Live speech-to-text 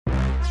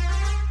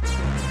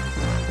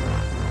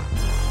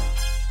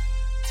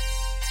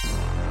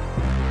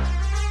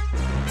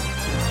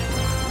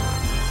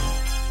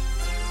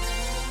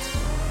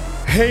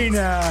Hey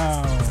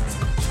now,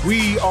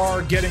 we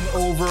are getting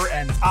over,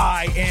 and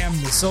I am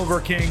the Silver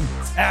King,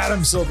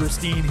 Adam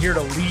Silverstein, here to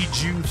lead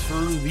you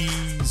through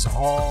these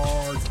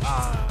hard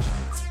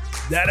times.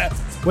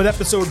 With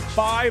episode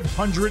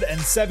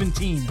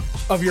 517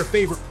 of your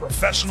favorite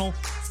professional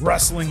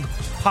wrestling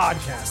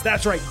podcast.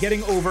 That's right,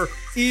 Getting Over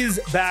is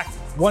back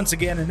once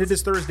again, and it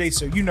is Thursday,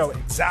 so you know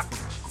exactly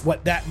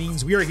what that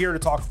means. We are here to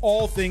talk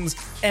all things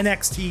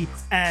NXT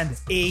and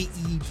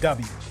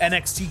AEW.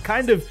 NXT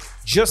kind of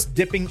just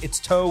dipping its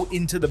toe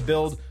into the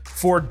build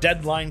for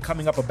Deadline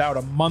coming up about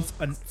a month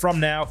from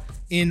now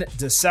in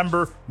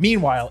December.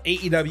 Meanwhile,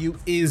 AEW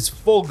is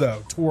full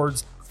go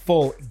towards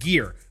Full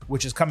Gear,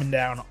 which is coming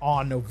down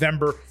on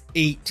November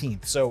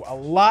 18th. So a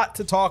lot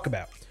to talk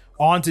about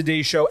on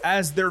today's show,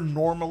 as there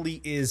normally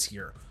is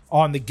here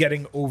on the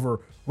Getting Over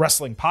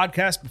Wrestling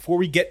podcast. Before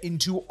we get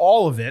into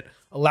all of it,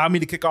 allow me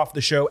to kick off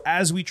the show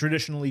as we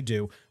traditionally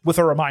do with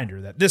a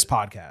reminder that this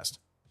podcast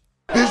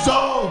is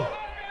all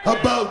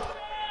about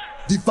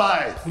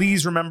Defy.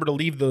 Please remember to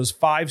leave those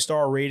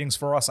 5-star ratings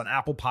for us on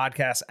Apple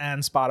Podcasts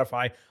and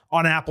Spotify.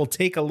 On Apple,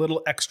 take a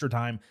little extra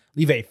time.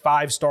 Leave a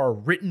 5-star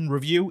written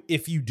review.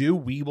 If you do,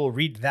 we will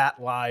read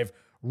that live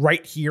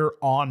right here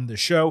on the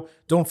show.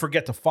 Don't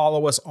forget to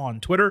follow us on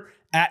Twitter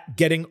at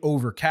Getting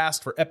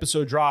Overcast for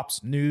episode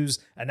drops, news,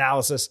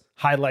 analysis,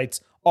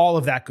 highlights, all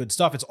of that good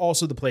stuff. It's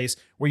also the place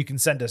where you can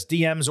send us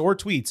DMs or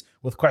tweets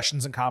with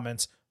questions and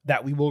comments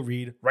that we will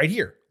read right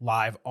here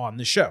live on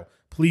the show.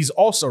 Please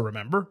also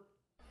remember,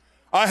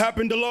 I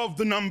happen to love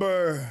the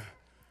number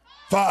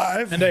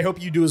 5. And I hope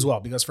you do as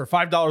well, because for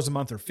 $5 a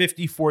month or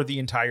 $50 for the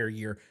entire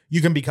year, you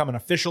can become an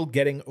official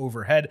Getting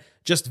Overhead.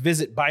 Just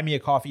visit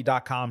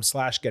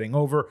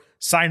buymeacoffee.com/gettingover.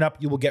 Sign up.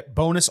 You will get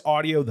bonus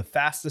audio, the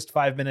fastest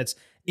 5 minutes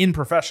in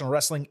professional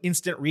wrestling,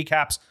 instant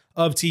recaps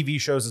of TV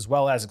shows, as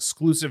well as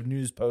exclusive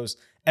news posts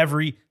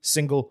every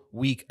single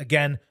week.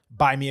 Again,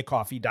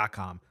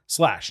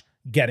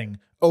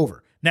 buymeacoffee.com/gettingover.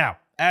 Now,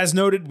 as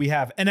noted, we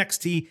have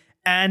NXT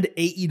and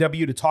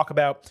AEW to talk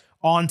about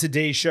on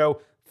today's show.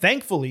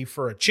 Thankfully,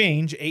 for a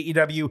change,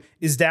 AEW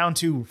is down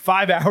to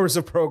 5 hours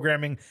of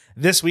programming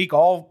this week,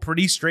 all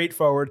pretty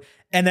straightforward.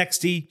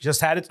 NXT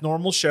just had its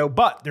normal show,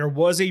 but there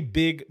was a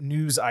big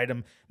news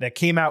item that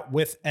came out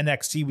with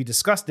NXT. We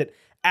discussed it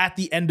at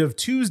the end of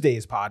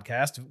Tuesday's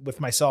podcast with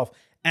myself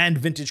and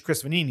Vintage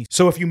Chris Vanini.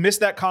 So if you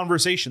missed that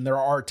conversation, there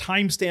are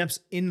timestamps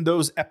in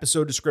those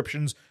episode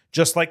descriptions,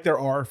 just like there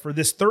are for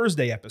this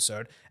Thursday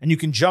episode. And you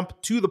can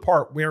jump to the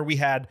part where we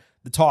had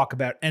the talk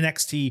about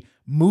NXT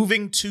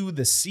moving to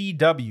the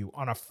CW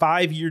on a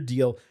 5-year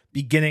deal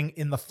beginning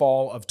in the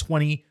fall of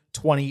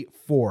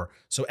 2024.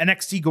 So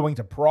NXT going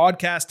to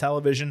broadcast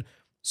television,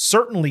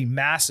 certainly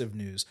massive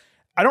news.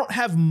 I don't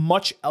have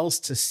much else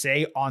to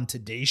say on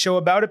today's show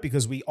about it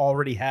because we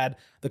already had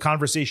the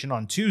conversation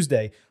on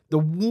Tuesday. The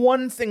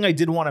one thing I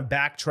did want to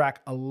backtrack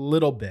a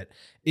little bit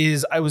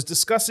is I was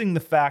discussing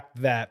the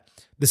fact that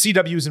the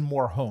CW is in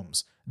more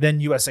homes than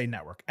USA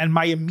Network. And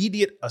my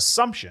immediate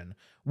assumption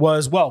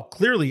was, well,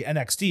 clearly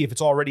NXT, if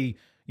it's already,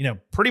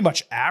 pretty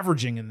much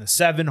averaging in the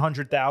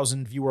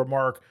 700,000 viewer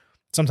mark,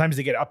 sometimes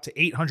they get up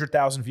to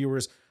 800,000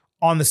 viewers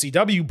on the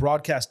CW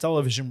broadcast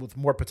television with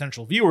more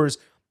potential viewers,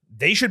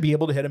 they should be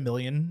able to hit 1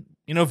 million,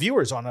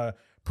 viewers on a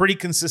pretty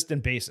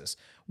consistent basis.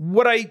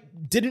 What I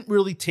didn't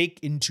really take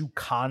into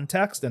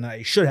context, and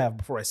I should have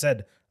before I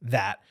said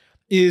that,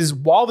 is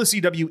while the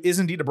CW is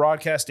indeed a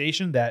broadcast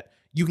station that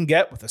you can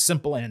get with a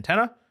simple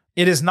antenna,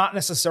 it is not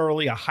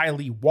necessarily a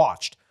highly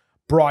watched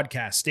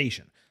broadcast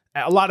station.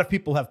 A lot of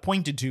people have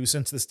pointed to,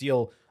 since this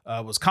deal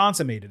was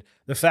consummated,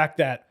 the fact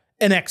that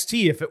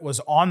NXT, if it was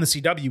on the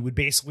CW, would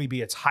basically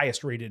be its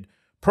highest rated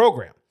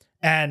program,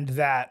 and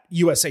that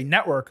USA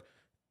Network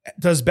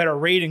does better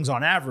ratings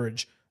on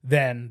average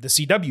than the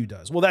CW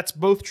does. Well, that's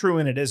both true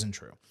and it isn't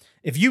true.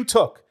 If you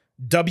took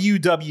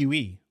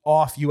WWE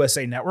off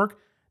USA Network,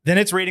 then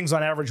its ratings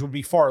on average would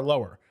be far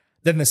lower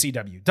than the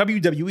CW.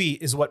 WWE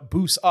is what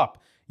boosts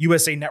up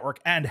USA Network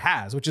and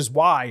has, which is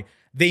why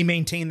they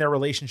maintain their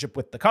relationship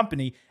with the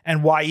company,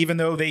 and why, even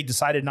though they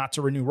decided not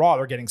to renew Raw,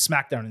 they're getting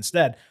SmackDown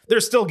instead.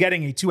 They're still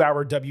getting a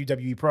 2-hour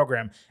WWE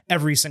program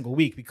every single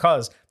week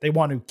because they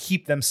want to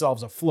keep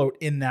themselves afloat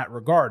in that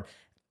regard.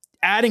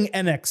 Adding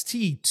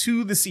NXT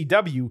to the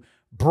CW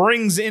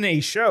brings in a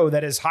show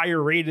that is higher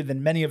rated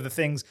than many of the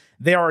things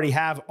they already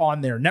have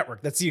on their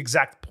network. That's the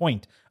exact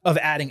point of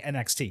adding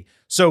NXT.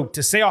 So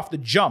to say off the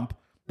jump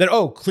that,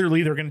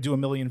 clearly they're going to do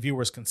 1 million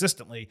viewers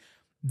consistently,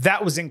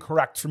 that was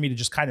incorrect for me to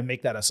just kind of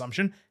make that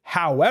assumption.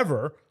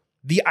 However,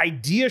 the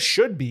idea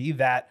should be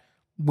that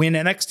when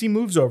NXT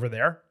moves over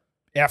there,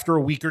 after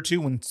a week or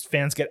two, when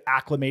fans get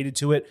acclimated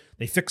to it,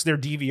 they fix their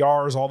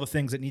DVRs, all the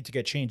things that need to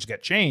get changed.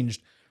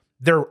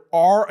 There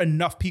are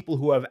enough people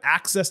who have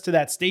access to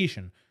that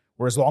station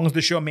where, as long as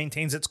the show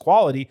maintains its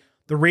quality,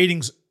 the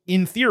ratings,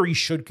 in theory,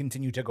 should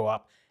continue to go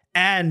up.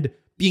 And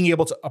being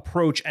able to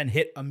approach and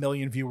hit 1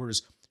 million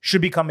viewers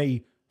should become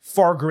a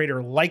far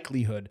greater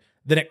likelihood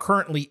than it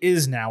currently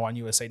is now on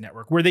USA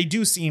Network, where they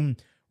do seem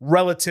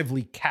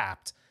relatively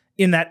capped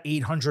in that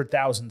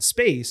 800,000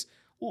 space,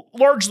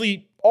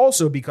 largely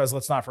Also because,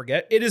 let's not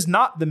forget, it is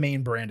not the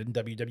main brand in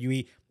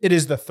WWE. It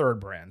is the third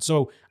brand.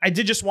 So I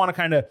did just want to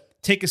kind of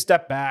take a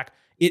step back.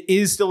 It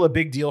is still a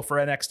big deal for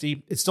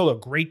NXT. It's still a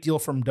great deal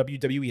from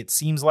WWE, it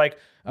seems like.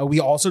 We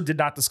also did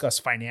not discuss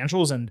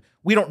financials, and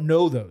we don't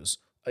know those,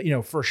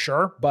 for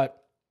sure.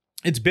 But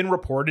it's been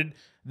reported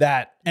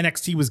that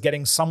NXT was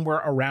getting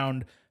somewhere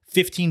around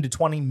 15 to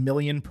 20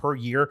 million per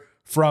year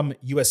from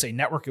USA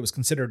Network. It was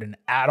considered an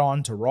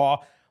add-on to Raw.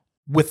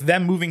 With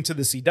them moving to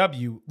the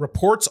CW,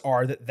 reports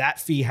are that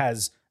fee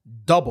has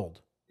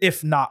doubled,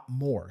 if not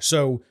more.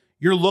 So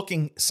you're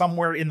looking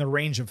somewhere in the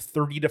range of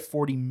 30 to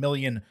 40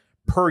 million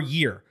per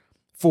year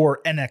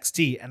for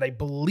NXT. And I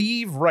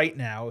believe right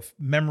now, if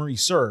memory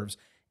serves,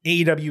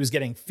 AEW is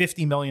getting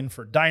 50 million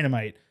for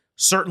Dynamite.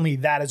 Certainly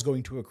that is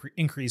going to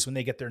increase when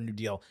they get their new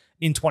deal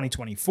in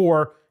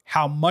 2024.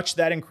 How much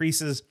that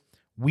increases,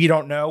 we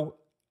don't know.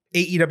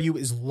 AEW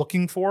is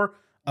looking for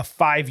a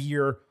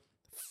 5-year,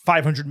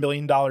 $500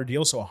 million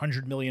deal, so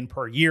 $100 million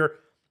per year.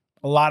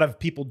 A lot of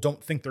people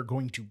don't think they're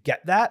going to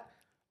get that.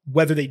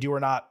 Whether they do or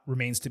not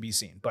remains to be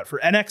seen. But for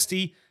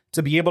NXT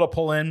to be able to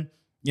pull in,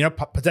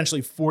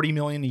 potentially $40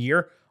 million a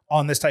year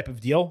on this type of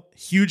deal,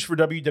 huge for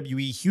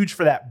WWE, huge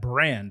for that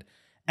brand.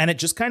 And it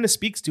just kind of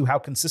speaks to how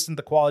consistent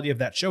the quality of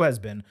that show has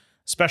been,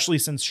 especially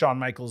since Shawn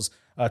Michaels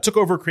took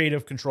over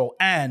creative control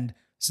and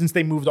since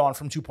they moved on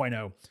from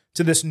 2.0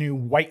 to this new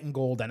white and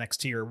gold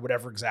NXT or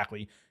whatever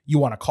exactly you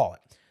want to call it.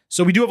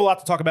 So we do have a lot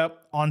to talk about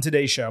on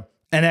today's show,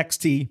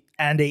 NXT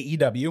and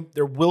AEW.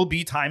 There will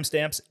be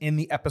timestamps in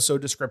the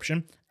episode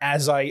description,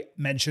 as I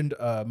mentioned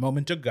a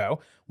moment ago.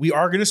 We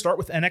are going to start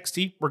with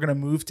NXT. We're going to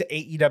move to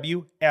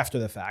AEW after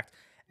the fact.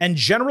 And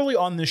generally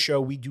on this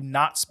show, we do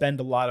not spend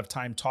a lot of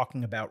time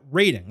talking about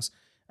ratings.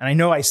 And I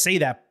know I say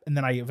that, and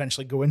then I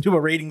eventually go into a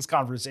ratings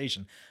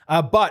conversation.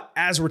 But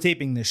as we're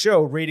taping this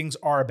show, ratings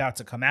are about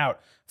to come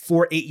out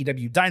for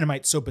AEW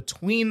Dynamite. So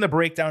between the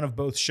breakdown of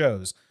both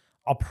shows,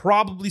 I'll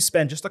probably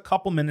spend just a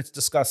couple minutes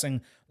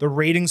discussing the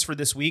ratings for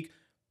this week,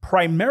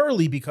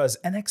 primarily because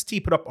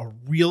NXT put up a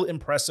real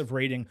impressive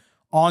rating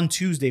on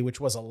Tuesday, which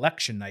was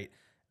election night.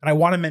 And I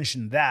want to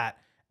mention that,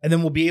 and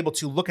then we'll be able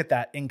to look at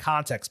that in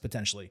context,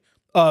 potentially,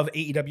 of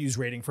AEW's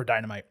rating for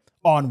Dynamite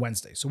on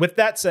Wednesday. So with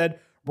that said,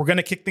 we're going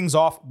to kick things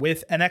off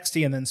with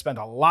NXT and then spend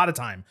a lot of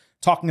time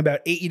talking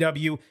about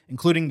AEW,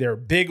 including their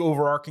big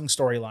overarching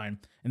storyline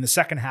in the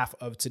second half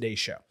of today's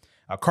show.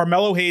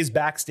 Carmelo Hayes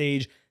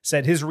backstage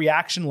said his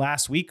reaction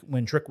last week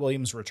when Trick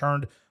Williams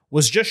returned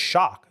was just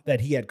shock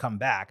that he had come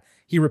back.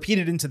 He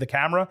repeated into the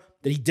camera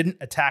that he didn't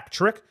attack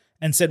Trick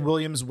and said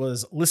Williams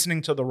was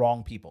listening to the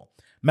wrong people.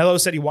 Melo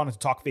said he wanted to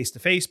talk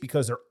face-to-face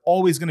because they're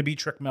always going to be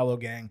Trick Melo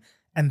gang,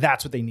 and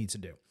that's what they need to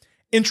do.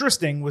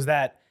 Interesting was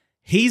that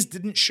Hayes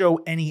didn't show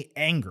any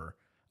anger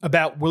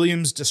about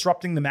Williams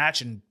disrupting the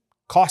match and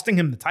costing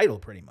him the title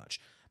pretty much.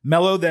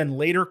 Melo then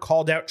later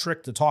called out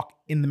Trick to talk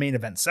in the main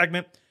event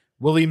segment.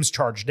 Williams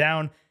charged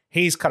down.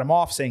 Hayes cut him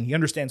off, saying he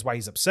understands why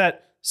he's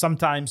upset.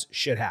 Sometimes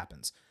shit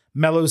happens.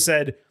 Melo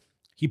said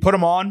he put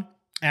him on,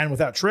 and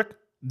without Trick,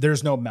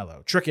 there's no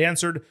Melo. Trick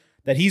answered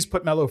that he's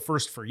put Melo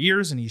first for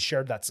years, and he's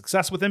shared that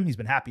success with him. He's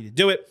been happy to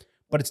do it,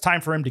 but it's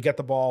time for him to get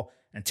the ball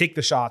and take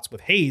the shots,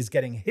 with Hayes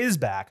getting his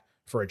back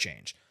for a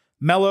change.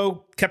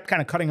 Melo kept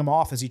kind of cutting him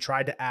off as he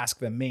tried to ask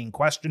the main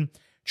question.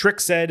 Trick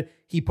said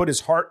he put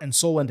his heart and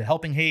soul into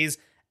helping Hayes.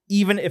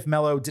 Even if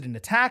Melo didn't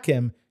attack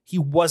him, he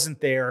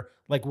wasn't there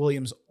like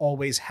Williams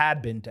always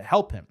had been to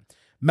help him.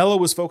 Melo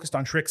was focused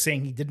on Trick,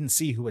 saying he didn't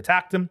see who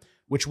attacked him,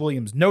 which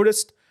Williams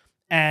noticed,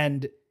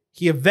 and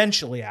he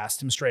eventually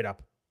asked him straight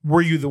up,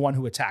 "Were you the one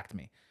who attacked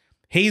me?"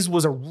 Hayes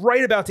was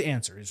right about to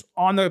answer. He's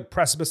on the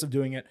precipice of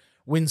doing it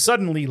when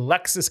suddenly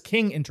Lexis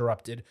King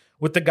interrupted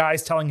with the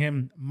guys telling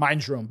him,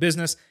 "Mind your own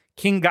business."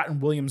 King got in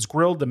Williams'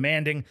 grill,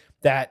 demanding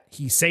that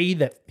he say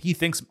that he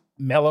thinks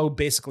Melo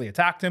basically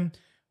attacked him.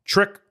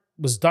 Trick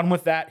was done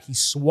with that. He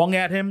swung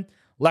at him.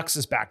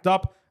 Lexis backed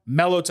up.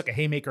 Melo took a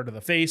haymaker to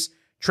the face.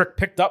 Trick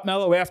picked up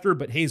Melo after,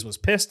 but Hayes was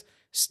pissed,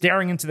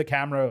 staring into the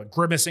camera,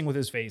 grimacing with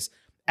his face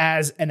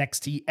as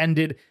NXT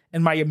ended.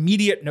 And my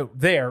immediate note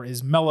there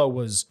is Melo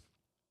was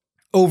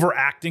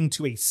overacting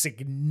to a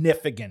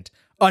significant,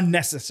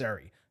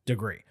 unnecessary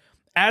degree.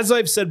 As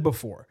I've said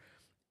before,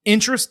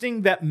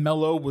 interesting that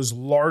Melo was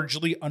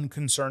largely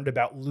unconcerned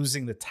about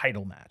losing the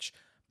title match.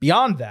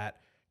 Beyond that,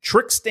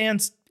 Trick's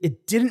stance,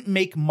 it didn't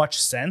make much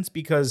sense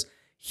because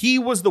he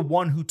was the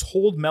one who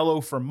told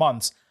Melo for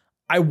months,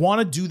 "I want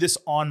to do this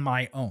on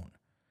my own."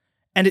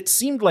 And it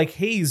seemed like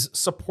Hayes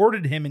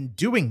supported him in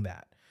doing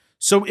that.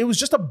 So it was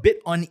just a bit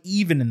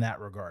uneven in that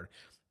regard.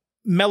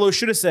 Melo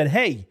should have said,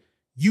 "Hey,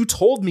 you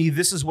told me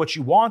this is what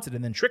you wanted."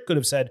 And then Trick could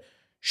have said,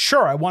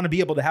 "Sure, I want to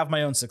be able to have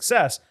my own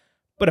success,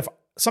 but if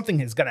something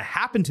is going to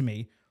happen to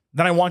me,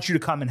 then I want you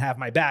to come and have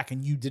my back."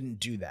 And you didn't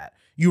do that.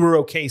 You were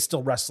okay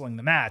still wrestling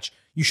the match.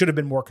 You should have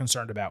been more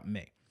concerned about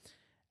me.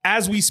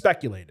 As we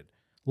speculated,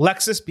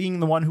 Lexis being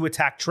the one who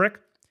attacked Trick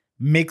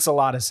makes a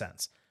lot of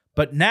sense.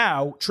 But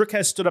now Trick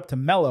has stood up to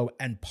Melo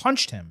and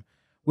punched him,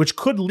 which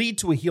could lead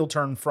to a heel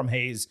turn from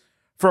Hayes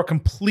for a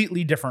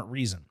completely different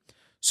reason.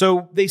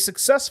 So they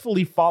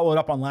successfully followed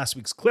up on last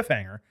week's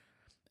cliffhanger,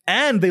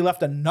 and they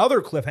left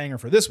another cliffhanger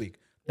for this week.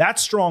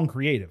 That's strong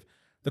creative.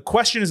 The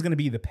question is going to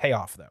be the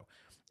payoff, though.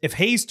 If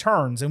Hayes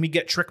turns and we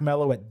get Trick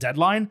Mello at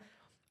Deadline,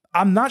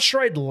 I'm not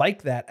sure I'd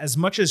like that as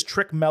much as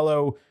Trick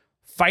Mello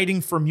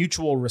fighting for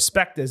mutual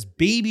respect as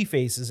baby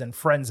faces and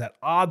friends at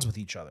odds with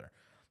each other.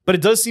 But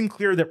it does seem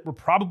clear that we're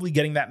probably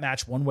getting that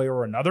match one way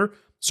or another,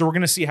 so we're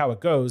going to see how it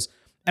goes.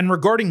 And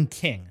regarding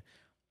King,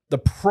 the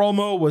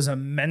promo was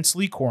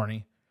immensely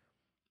corny,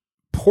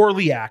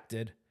 poorly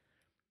acted.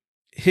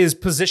 His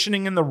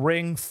positioning in the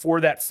ring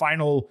for that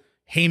final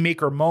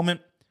haymaker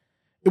moment,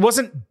 it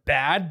wasn't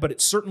bad, but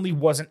it certainly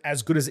wasn't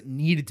as good as it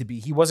needed to be.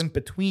 He wasn't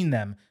between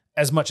them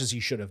as much as he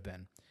should have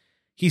been.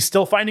 He's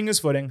still finding his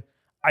footing.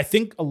 I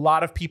think a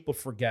lot of people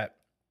forget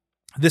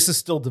this is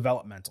still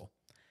developmental.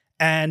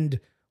 And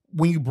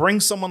when you bring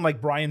someone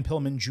like Brian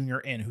Pillman Jr.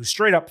 in, who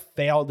straight up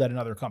failed at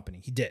another company,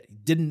 he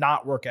did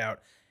not work out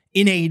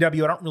in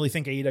AEW. I don't really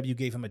think AEW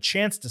gave him a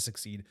chance to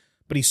succeed,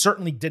 but he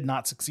certainly did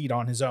not succeed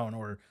on his own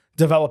or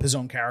develop his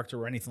own character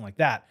or anything like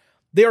that.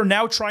 They are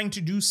now trying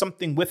to do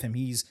something with him.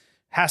 He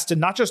has to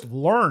not just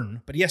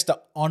learn, but he has to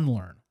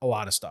unlearn a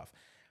lot of stuff.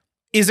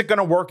 Is it going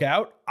to work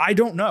out? I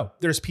don't know.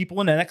 There's people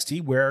in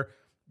NXT where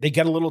they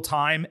get a little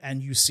time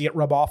and you see it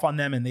rub off on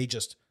them and they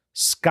just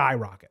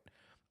skyrocket.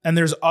 And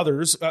there's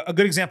others. A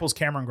good example is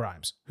Cameron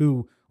Grimes,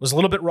 who was a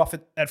little bit rough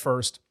at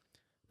first,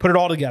 put it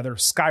all together,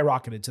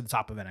 skyrocketed to the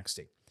top of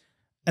NXT.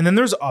 And then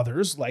there's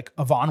others like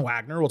Yvonne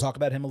Wagner. We'll talk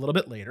about him a little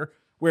bit later,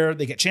 where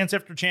they get chance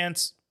after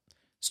chance,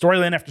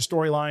 storyline after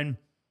storyline.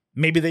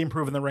 Maybe they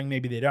improve in the ring,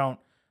 maybe they don't.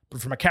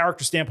 But from a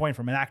character standpoint,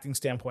 from an acting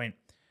standpoint,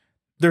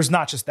 there's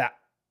not just that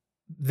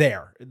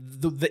there.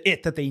 The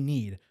it that they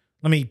need.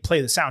 Let me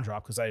play the sound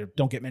drop because I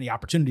don't get many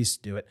opportunities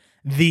to do it.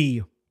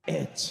 The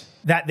it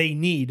that they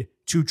need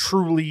to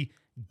truly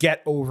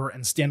get over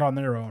and stand on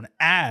their own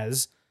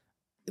as,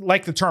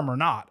 like the term or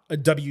not, a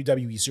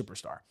WWE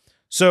superstar.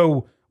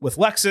 So with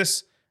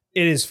Lexus,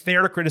 it is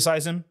fair to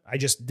criticize him. I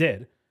just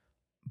did.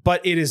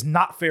 But it is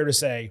not fair to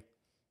say,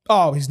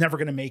 oh, he's never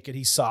going to make it.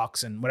 He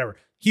sucks and whatever.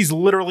 He's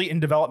literally in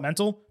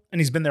developmental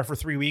and he's been there for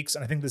 3 weeks.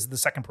 And I think this is the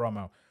second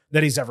promo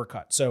that he's ever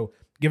cut. So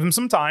give him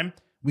some time.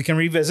 We can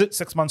revisit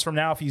 6 months from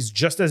now. If he's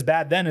just as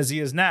bad then as he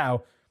is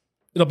now,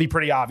 it'll be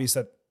pretty obvious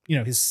that,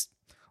 his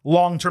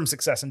long-term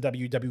success in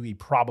WWE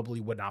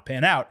probably would not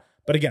pan out.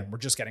 But again, we're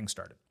just getting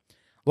started.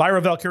 Lyra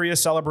Valkyria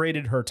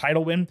celebrated her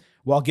title win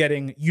while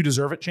getting You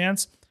Deserve It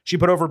chants. She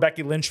put over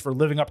Becky Lynch for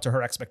living up to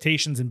her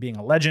expectations and being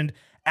a legend.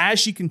 As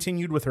she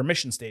continued with her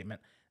mission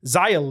statement,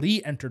 Xia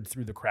Li entered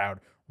through the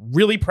crowd,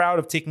 really proud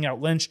of taking out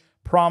Lynch,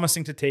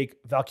 promising to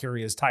take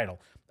Valkyria's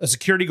title. A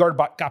security guard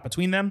got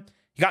between them.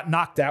 He got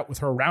knocked out with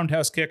her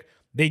roundhouse kick.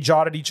 They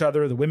jawed at each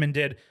other, the women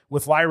did,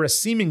 with Lyra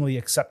seemingly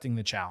accepting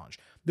the challenge.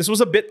 This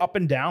was a bit up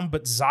and down,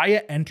 but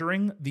Xia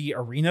entering the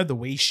arena the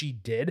way she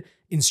did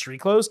in street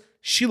clothes,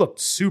 she looked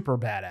super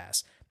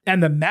badass.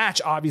 And the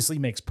match obviously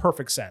makes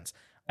perfect sense.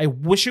 I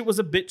wish it was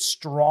a bit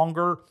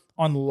stronger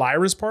on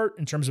Lyra's part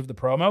in terms of the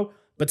promo,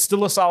 but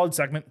still a solid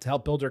segment to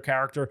help build her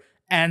character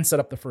and set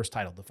up the first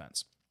title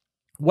defense.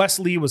 Wes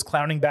Lee was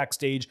clowning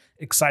backstage,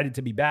 excited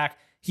to be back.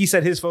 He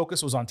said his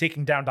focus was on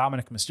taking down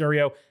Dominic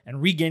Mysterio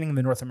and regaining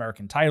the North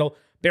American title.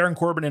 Baron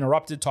Corbin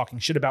interrupted, talking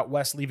shit about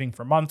Wes leaving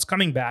for months,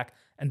 coming back,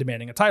 and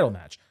demanding a title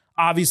match.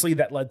 Obviously,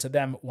 that led to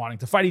them wanting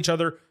to fight each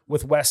other,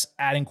 with Wes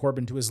adding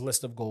Corbin to his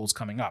list of goals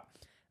coming up.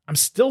 I'm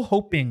still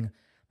hoping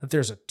that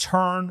there's a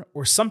turn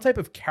or some type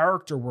of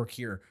character work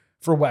here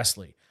for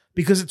Wesley,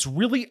 because it's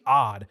really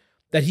odd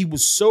that he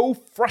was so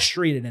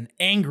frustrated and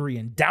angry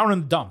and down in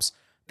the dumps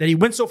that he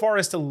went so far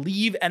as to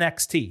leave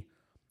NXT,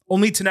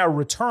 only to now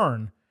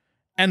return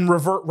and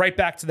revert right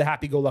back to the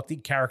happy-go-lucky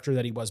character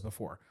that he was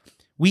before.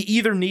 We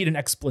either need an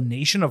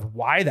explanation of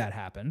why that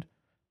happened.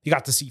 He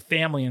got to see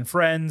family and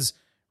friends,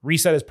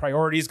 reset his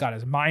priorities, got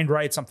his mind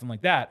right, something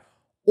like that.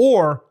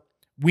 Or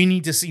we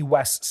need to see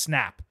Wes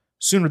snap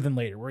sooner than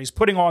later, where he's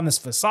putting on this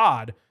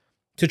facade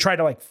to try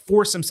to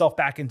force himself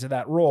back into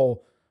that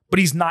role, but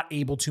he's not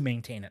able to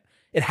maintain it.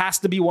 It has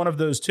to be one of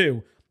those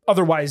two.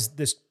 Otherwise,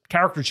 this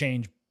character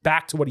change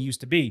back to what he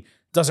used to be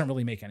doesn't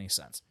really make any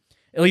sense.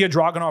 Ilya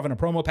Dragunov in a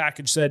promo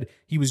package said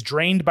he was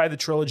drained by the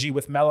trilogy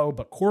with Mello,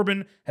 but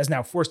Corbin has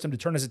now forced him to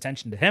turn his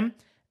attention to him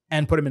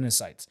and put him in his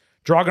sights.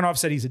 Dragunov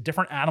said he's a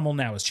different animal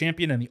now as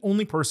champion, and the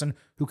only person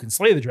who can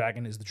slay the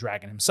dragon is the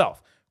dragon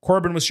himself.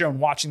 Corbin was shown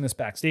watching this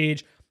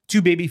backstage. 2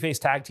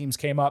 babyface tag teams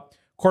came up.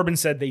 Corbin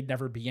said they'd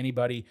never be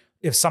anybody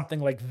if something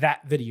like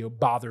that video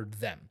bothered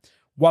them.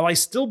 While I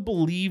still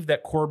believe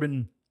that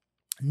Corbin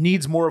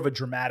needs more of a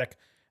dramatic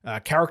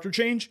character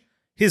change,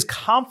 his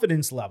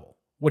confidence level,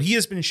 what he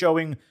has been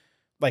showing,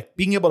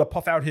 being able to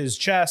puff out his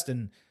chest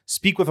and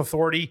speak with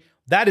authority,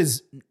 that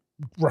is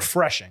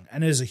refreshing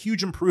and is a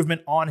huge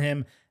improvement on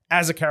him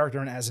as a character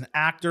and as an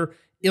actor.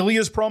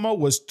 Ilya's promo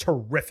was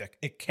terrific.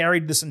 It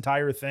carried this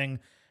entire thing.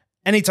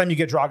 Anytime you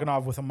get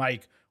Dragunov with a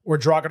mic or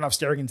Dragunov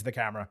staring into the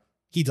camera,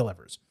 he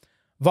delivers.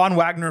 Von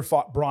Wagner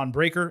fought Braun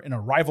Breaker in a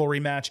rivalry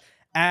match.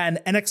 And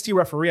NXT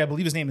referee, I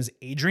believe his name is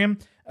Adrian,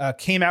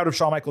 came out of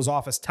Shawn Michaels'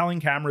 office telling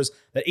cameras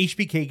that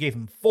HBK gave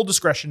him full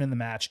discretion in the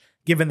match,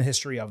 given the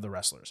history of the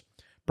wrestlers.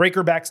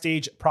 Breakker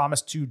backstage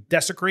promised to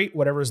desecrate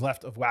whatever is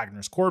left of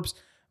Wagner's corpse.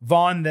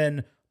 Vaughn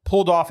then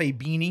pulled off a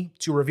beanie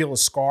to reveal a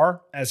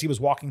scar as he was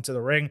walking to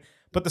the ring,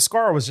 but the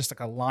scar was just like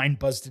a line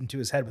buzzed into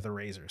his head with a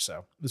razor, so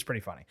it was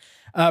pretty funny.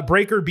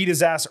 Breakker beat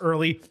his ass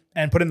early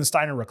and put in the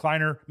Steiner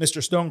recliner.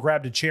 Mr. Stone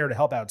grabbed a chair to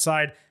help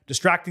outside,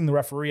 distracting the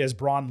referee as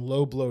Braun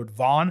low-blowed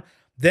Vaughn.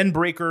 Then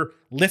Breakker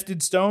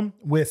lifted Stone,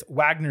 with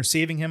Wagner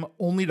saving him,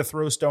 only to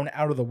throw Stone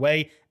out of the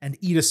way and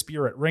eat a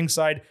spear at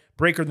ringside.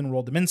 Breakker then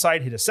rolled him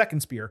inside, hit a second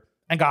spear,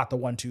 and got the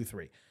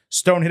 1-2-3.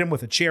 Stone hit him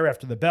with a chair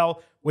after the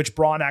bell, which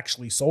Braun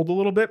actually sold a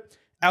little bit.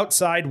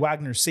 Outside,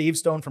 Wagner saved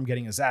Stone from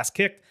getting his ass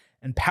kicked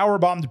and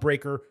powerbombed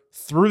Breakker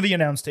through the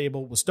announce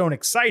table, with Stone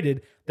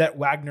excited that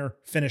Wagner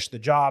finished the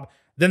job.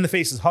 Then the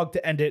faces hugged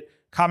to end it.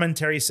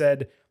 Commentary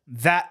said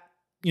that,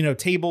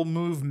 table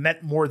move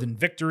meant more than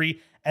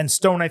victory. And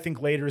Stone, I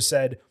think, later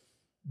said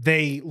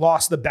they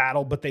lost the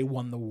battle, but they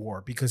won the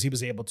war because he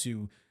was able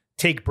to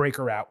take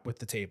Breakker out with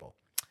the table.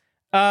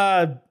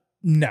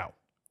 No.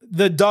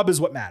 The dub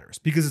is what matters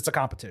because it's a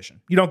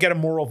competition. You don't get a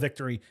moral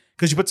victory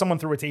because you put someone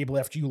through a table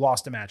after you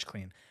lost a match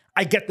clean.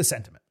 I get the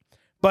sentiment,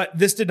 but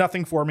this did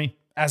nothing for me.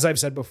 As I've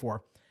said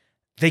before,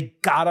 they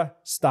gotta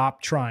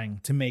stop trying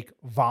to make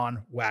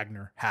Von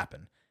Wagner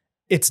happen.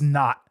 It's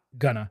not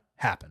gonna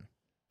happen.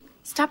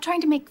 Stop trying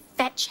to make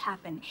fetch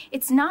happen.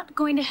 It's not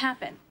going to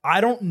happen.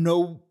 I don't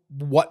know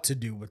what to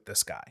do with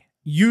this guy.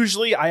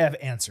 Usually I have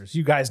answers.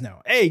 You guys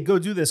know. Hey, go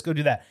do this, go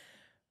do that.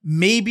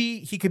 Maybe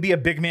he could be a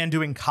big man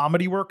doing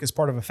comedy work as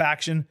part of a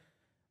faction.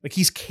 Like,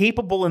 he's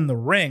capable in the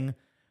ring,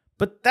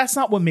 but that's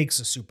not what makes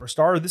a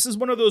superstar. This is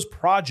one of those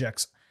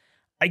projects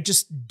I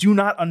just do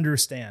not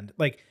understand.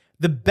 Like,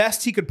 the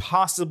best he could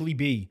possibly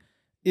be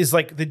is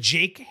like the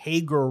Jake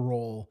Hager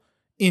role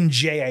in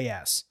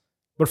JAS,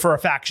 but for a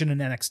faction in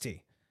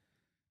NXT.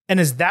 And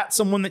is that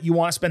someone that you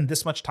want to spend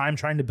this much time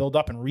trying to build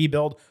up and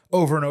rebuild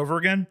over and over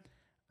again?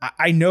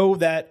 I know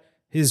that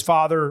his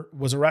father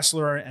was a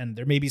wrestler and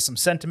there may be some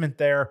sentiment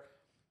there.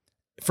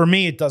 For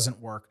me, it doesn't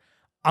work.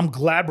 I'm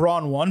glad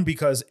Braun won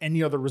because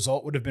any other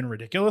result would have been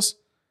ridiculous.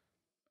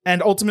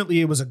 And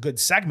ultimately, it was a good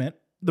segment.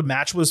 The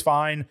match was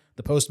fine.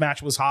 The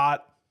post-match was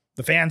hot.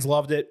 The fans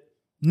loved it.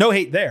 No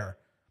hate there.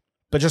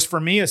 But just for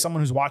me, as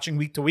someone who's watching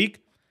week to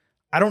week,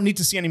 I don't need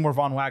to see any more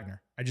Von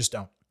Wagner. I just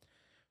don't.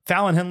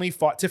 Fallon Henley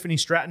fought Tiffany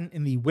Stratton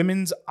in the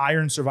Women's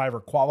Iron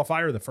Survivor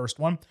qualifier, the first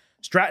one.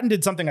 Stratton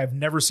did something I've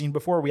never seen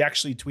before. We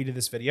actually tweeted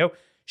this video.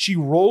 She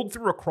rolled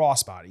through a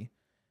crossbody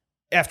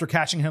after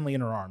catching Henley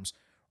in her arms,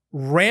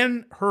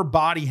 ran her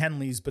body,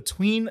 Henley's,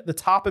 between the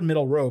top and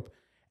middle rope,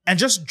 and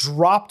just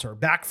dropped her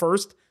back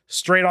first,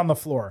 straight on the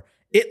floor.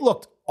 It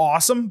looked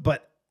awesome,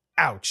 but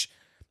ouch.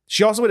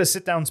 She also had a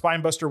sit-down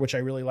spine buster, which I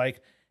really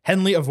like.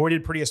 Henley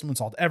avoided prettiest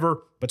moonsault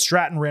ever, but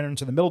Stratton ran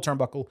into the middle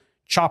turnbuckle,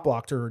 chop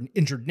blocked her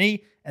injured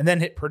knee, and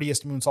then hit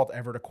prettiest moonsault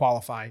ever to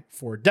qualify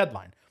for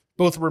deadline.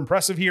 Both were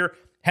impressive here.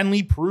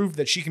 Henley proved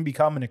that she can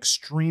become an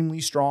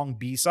extremely strong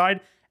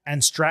B-side,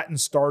 and Stratton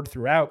starred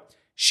throughout.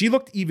 She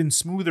looked even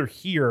smoother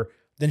here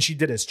than she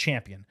did as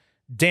champion.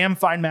 Damn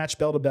fine match,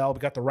 bell to bell. We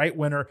got the right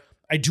winner.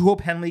 I do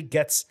hope Henley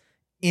gets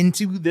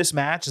into this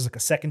match as like a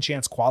second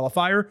chance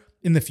qualifier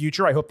in the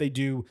future. I hope they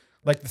do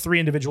like the 3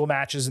 individual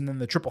matches and then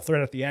the triple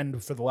threat at the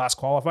end for the last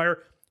qualifier.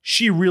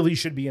 She really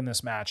should be in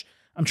this match.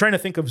 I'm trying to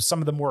think of some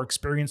of the more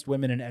experienced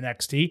women in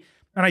NXT,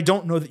 and I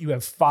don't know that you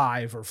have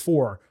 5 or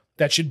 4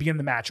 that should be in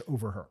the match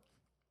over her.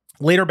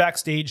 Later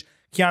backstage,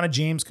 Kiana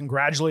James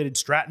congratulated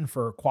Stratton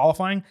for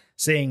qualifying,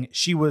 saying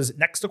she was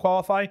next to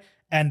qualify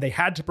and they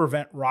had to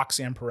prevent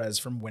Roxanne Perez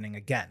from winning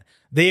again.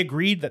 They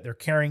agreed that they're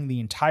carrying the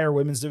entire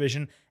women's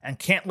division and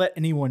can't let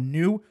anyone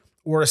new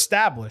or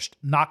established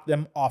knock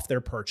them off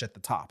their perch at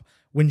the top.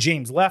 When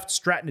James left,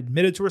 Stratton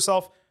admitted to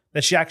herself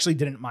that she actually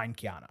didn't mind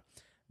Kiana.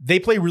 They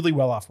play really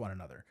well off one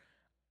another.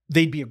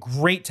 They'd be a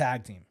great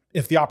tag team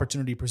if the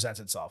opportunity presents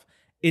itself.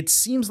 It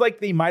seems like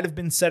they might have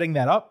been setting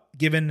that up,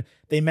 given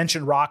they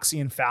mentioned Roxy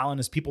and Fallon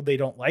as people they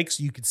don't like,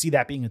 so you could see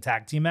that being a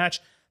tag team match.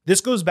 This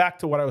goes back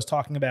to what I was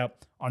talking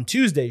about on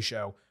Tuesday's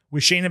show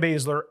with Shayna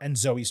Baszler and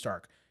Zoe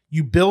Stark.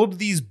 You build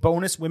these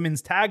bonus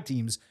women's tag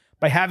teams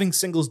by having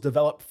singles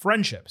develop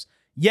friendships,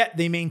 yet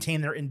they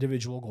maintain their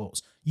individual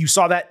goals. You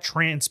saw that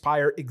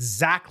transpire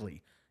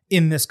exactly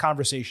in this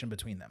conversation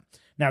between them.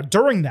 Now,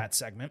 during that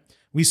segment,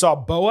 we saw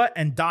Boa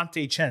and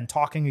Dante Chen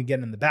talking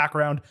again in the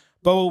background.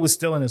 Boa was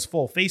still in his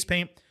full face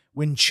paint.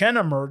 When Chen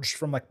emerged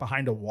from like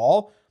behind a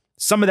wall,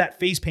 some of that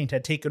face paint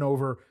had taken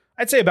over,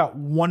 I'd say about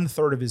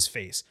 1/3 of his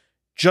face.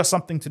 Just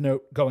something to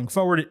note going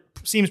forward. It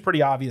seems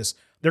pretty obvious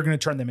they're going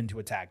to turn them into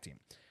a tag team.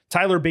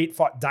 Tyler Bate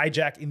fought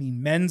Dijak in the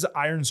Men's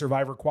Iron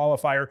Survivor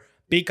qualifier.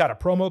 Bate got a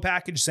promo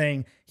package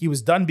saying he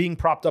was done being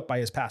propped up by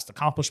his past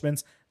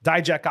accomplishments.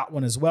 Dijak got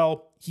one as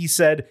well. He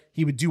said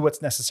he would do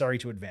what's necessary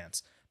to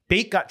advance.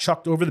 Bate got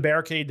chucked over the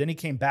barricade. Then he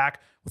came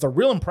back with a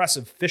real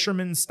impressive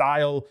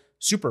fisherman-style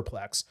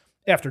superplex.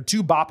 After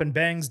 2 bop and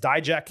bangs,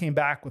 Dijak came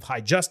back with high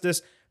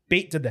justice.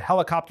 Bate did the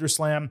helicopter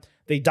slam.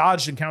 They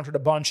dodged and countered a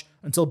bunch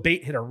until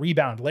Bate hit a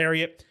rebound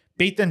lariat.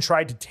 Bate then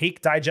tried to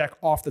take Dijak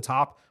off the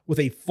top with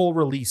a full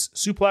release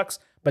suplex,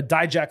 but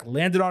Dijak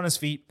landed on his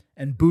feet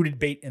and booted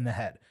Bate in the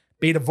head.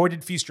 Bate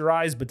avoided Feast Your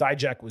Eyes, but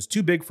Dijak was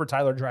too big for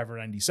Tyler Driver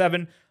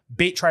 97.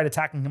 Bate tried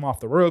attacking him off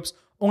the ropes,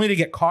 only to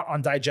get caught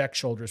on Dijak's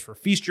shoulders for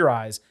Feast Your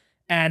Eyes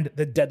and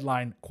the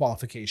Deadline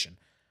qualification.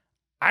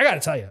 I gotta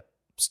tell you,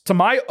 to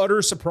my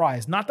utter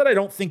surprise, not that I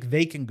don't think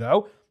they can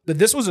go, but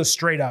this was a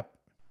straight up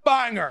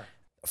banger.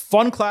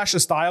 Fun clash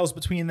of styles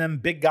between them.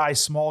 Big guy,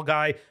 small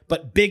guy,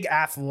 but big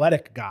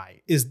athletic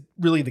guy is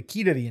really the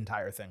key to the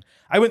entire thing.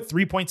 I went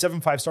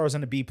 3.75 stars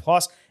on a B+.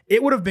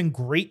 It would have been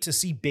great to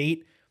see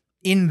Bate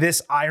in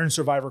this Iron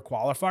Survivor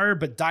qualifier,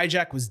 but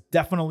Dijak was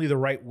definitely the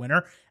right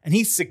winner, and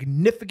he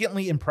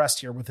significantly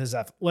impressed here with his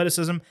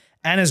athleticism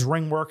and his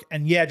ring work.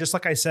 And yeah, just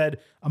like I said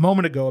a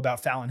moment ago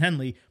about Fallon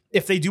Henley,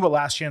 if they do a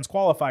last chance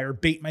qualifier,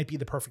 Bate might be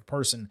the perfect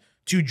person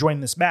to join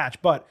this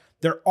match, but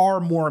there are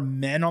more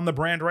men on the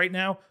brand right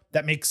now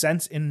that make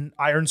sense in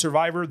Iron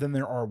Survivor than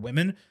there are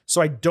women,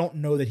 so I don't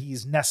know that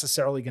he's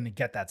necessarily going to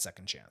get that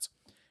second chance.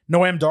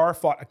 Noam Dar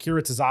fought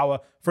Akira Tozawa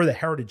for the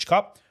Heritage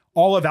Cup.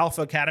 All of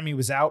Alpha Academy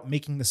was out,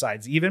 making the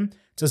sides even.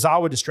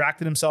 Tozawa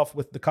distracted himself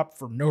with the cup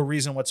for no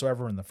reason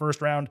whatsoever in the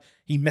first round.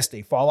 He missed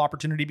a fall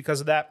opportunity because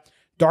of that.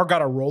 Dar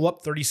got a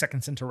roll-up 30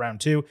 seconds into round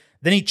 2.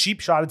 Then he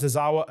cheap-shotted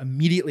Tozawa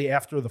immediately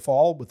after the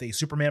fall with a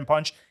Superman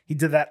punch. He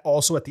did that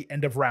also at the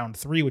end of round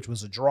 3, which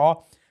was a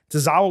draw.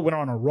 Tozawa went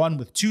on a run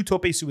with 2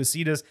 tope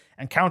suicidas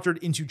and countered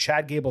into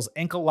Chad Gable's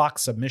ankle lock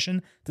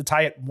submission to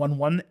tie it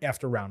 1-1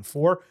 after round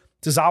 4.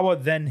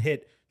 Tozawa then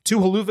hit 2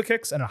 haluva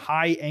kicks and a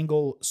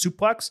high-angle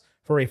suplex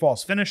for a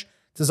false finish.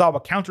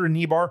 Tozawa countered a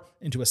knee bar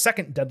into a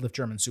second deadlift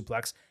German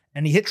suplex,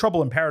 and he hit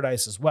Trouble in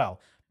Paradise as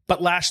well.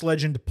 But Lash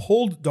Legend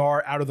pulled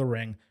Dar out of the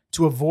ring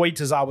to avoid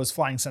Tozawa's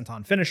flying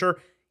senton finisher.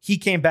 He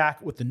came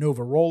back with the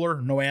Nova Roller,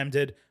 Noam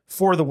did,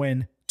 for the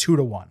win,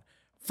 2-1.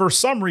 For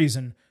some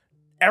reason,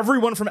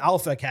 everyone from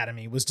Alpha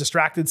Academy was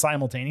distracted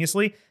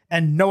simultaneously,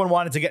 and no one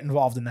wanted to get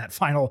involved in that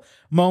final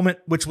moment,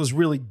 which was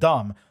really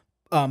dumb.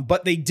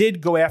 But they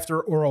did go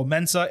after Oro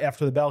Mensah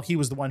after the bell. He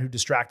was the one who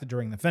distracted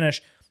during the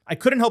finish. I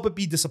couldn't help but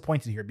be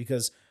disappointed here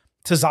because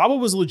Tozawa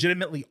was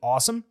legitimately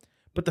awesome,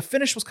 but the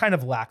finish was kind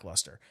of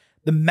lackluster.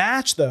 The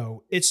match,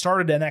 though, it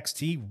started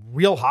NXT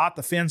real hot.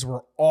 The fans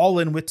were all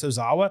in with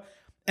Tozawa,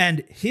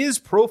 and his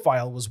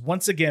profile was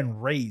once again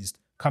raised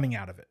coming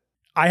out of it.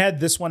 I had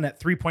this one at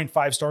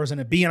 3.5 stars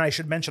and a B, and I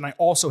should mention I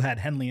also had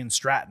Henley and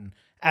Stratton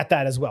at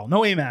that as well.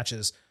 No A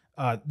matches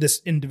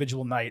this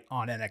individual night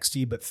on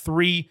NXT, but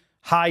 3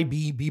 high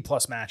B, B+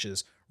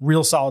 matches.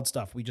 Real solid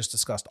stuff. We just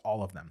discussed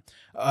all of them.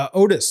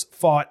 Otis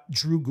fought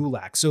Drew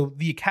Gulak. So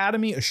the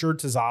Academy assured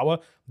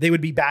Tozawa they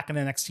would be back in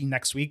NXT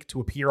next week to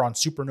appear on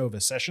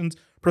Supernova sessions,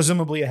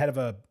 presumably ahead of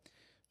a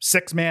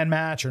 6-man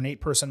match or an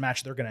 8-person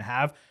match they're going to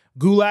have.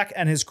 Gulak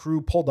and his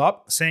crew pulled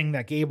up, saying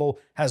that Gable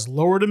has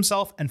lowered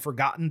himself and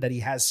forgotten that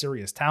he has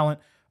serious talent.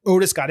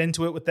 Otis got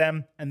into it with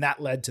them, and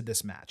that led to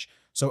this match.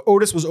 So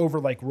Otis was over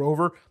like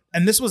Rover,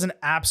 and this was an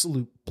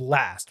absolute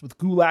blast, with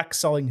Gulak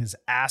selling his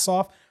ass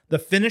off. The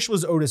finish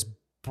was Otis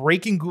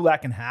breaking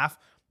Gulak in half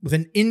with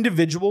an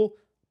individual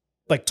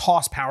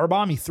toss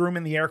powerbomb. He threw him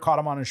in the air, caught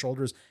him on his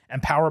shoulders,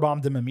 and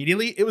powerbombed him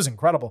immediately. It was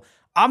incredible.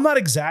 I'm not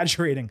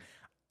exaggerating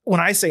when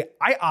I say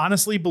I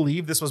honestly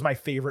believe this was my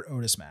favorite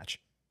Otis match.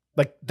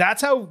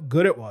 That's how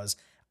good it was.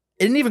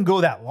 It didn't even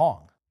go that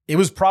long. It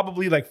was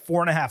probably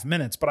 4.5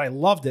 minutes, but I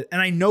loved it.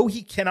 And I know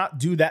he cannot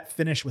do that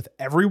finish with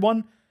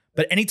everyone,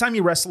 but anytime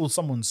he wrestles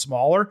someone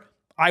smaller,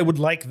 I would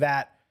like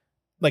that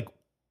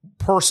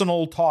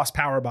personal toss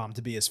powerbomb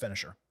to be his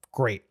finisher.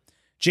 Great.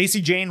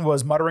 JC Jane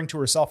was muttering to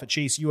herself at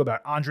Chase U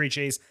about Andre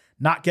Chase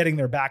not getting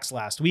their backs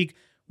last week.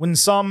 When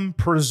some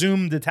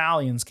presumed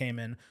Italians came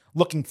in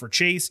looking for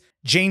Chase,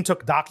 Jane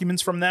took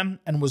documents from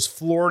them and was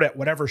floored at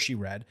whatever she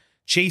read.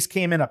 Chase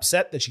came in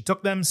upset that she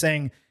took them,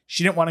 saying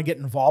she didn't want to get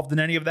involved in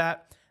any of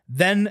that.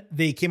 Then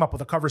they came up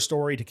with a cover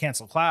story to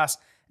cancel class,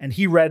 and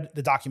he read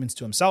the documents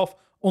to himself,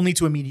 only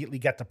to immediately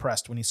get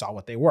depressed when he saw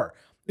what they were.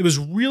 It was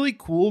really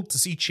cool to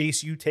see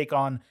Chase U take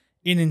on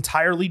an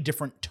entirely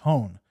different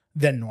tone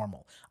than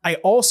normal. I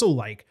also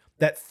like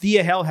that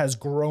Thea Hale has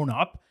grown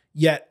up,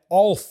 yet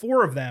all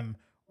 4 of them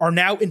are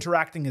now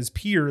interacting as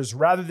peers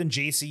rather than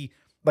JC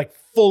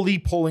fully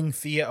pulling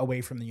Thea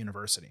away from the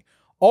university.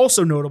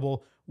 Also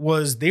notable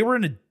was they were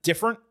in a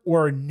different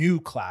or a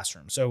new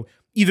classroom. So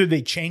either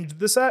they changed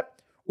the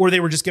set or they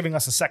were just giving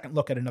us a second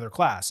look at another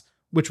class,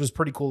 which was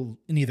pretty cool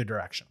in either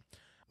direction.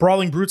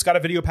 Brawling Brutes got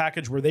a video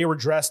package where they were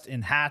dressed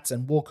in hats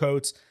and wool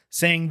coats,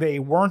 saying they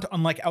weren't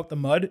unlike Out the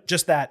Mud,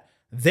 just that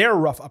their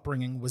rough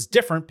upbringing was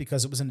different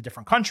because it was in a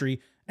different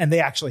country and they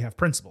actually have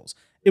principles.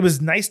 It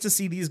was nice to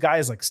see these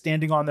guys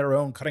standing on their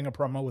own, cutting a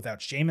promo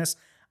without Sheamus.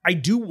 I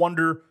do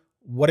wonder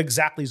what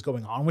exactly is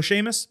going on with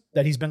Sheamus,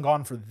 that he's been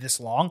gone for this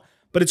long,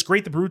 but it's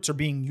great the Brutes are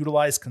being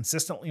utilized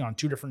consistently on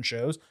 2 different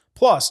shows.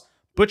 Plus,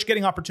 Butch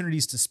getting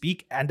opportunities to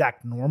speak and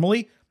act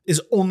normally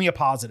is only a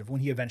positive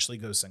when he eventually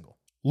goes single.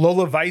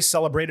 Lola Vice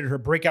celebrated her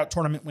breakout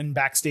tournament win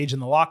backstage in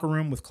the locker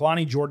room with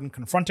Kalani Jordan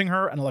confronting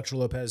her and Elektra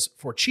Lopez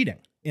for cheating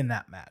in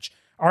that match.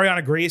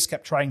 Ariana Grace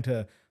kept trying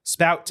to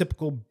spout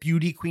typical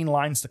beauty queen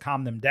lines to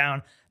calm them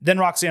down. Then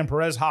Roxanne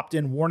Perez hopped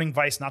in, warning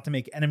Vice not to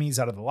make enemies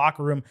out of the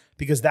locker room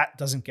because that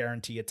doesn't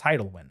guarantee a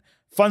title win.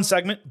 Fun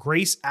segment.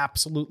 Grace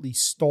absolutely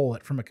stole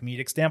it from a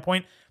comedic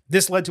standpoint.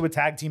 This led to a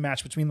tag team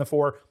match between the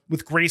four,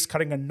 with Grace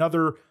cutting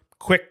another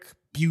quick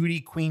beauty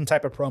queen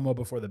type of promo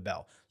before the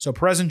bell. So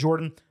Perez and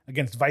Jordan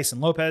against Vice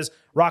and Lopez.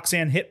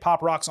 Roxanne hit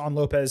Pop Rocks on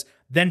Lopez,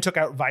 then took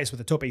out Vice with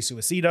a tope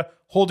suicida,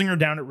 holding her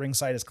down at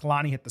ringside as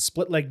Kalani hit the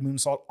split-leg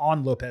moonsault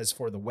on Lopez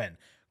for the win.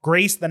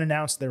 Grace then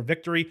announced their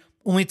victory,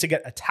 only to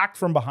get attacked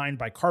from behind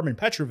by Carmen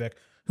Petrovic,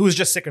 who was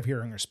just sick of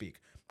hearing her speak.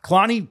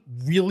 Kalani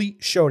really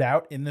showed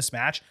out in this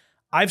match.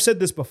 I've said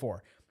this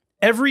before.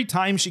 Every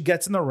time she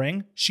gets in the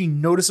ring, she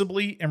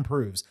noticeably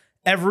improves.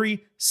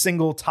 Every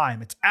single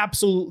time. It's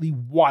absolutely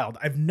wild.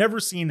 I've never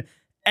seen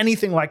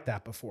anything like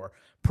that before.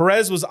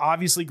 Perez was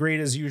obviously great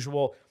as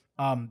usual.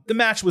 The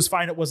match was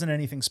fine. It wasn't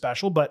anything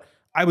special, but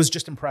I was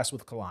just impressed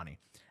with Kalani.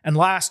 And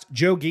last,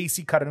 Joe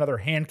Gacy cut another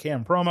hand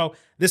cam promo.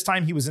 This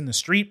time he was in the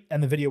street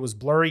and the video was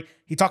blurry.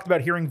 He talked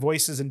about hearing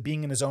voices and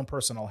being in his own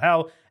personal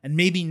hell, and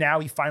maybe now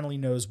he finally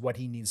knows what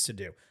he needs to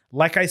do.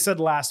 Like I said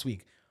last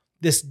week,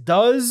 this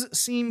does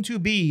seem to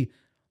be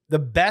the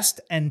best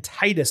and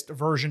tightest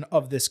version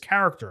of this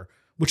character,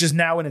 which is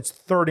now in its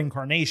third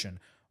incarnation.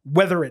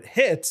 Whether it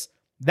hits,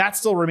 that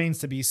still remains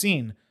to be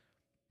seen.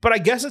 But I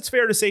guess it's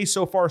fair to say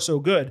so far so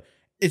good.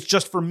 It's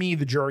just for me,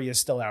 the jury is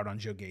still out on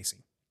Joe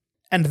Gacy.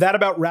 And that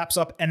about wraps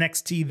up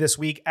NXT this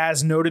week.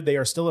 As noted, they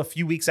are still a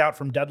few weeks out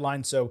from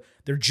deadline, so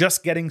they're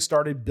just getting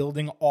started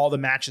building all the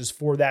matches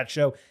for that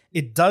show.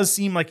 It does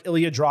seem like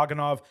Ilya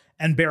Dragunov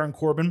and Baron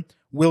Corbin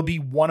will be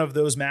one of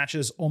those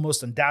matches,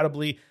 almost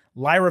undoubtedly.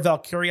 Lyra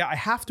Valkyria, I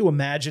have to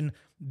imagine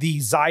the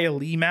Xia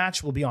Li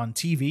match will be on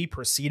TV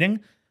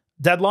preceding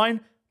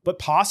deadline, but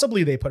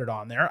possibly they put it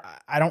on there.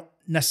 I don't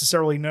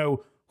necessarily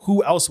know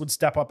who else would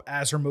step up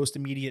as her most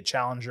immediate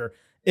challenger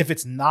if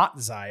it's not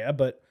Xia,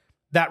 but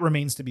that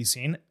remains to be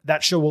seen.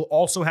 That show will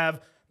also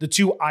have the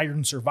two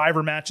Iron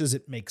Survivor matches.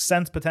 It makes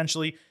sense,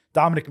 potentially.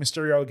 Dominic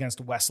Mysterio against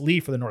Wes Lee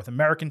for the North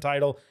American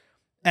title,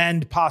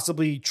 and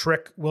possibly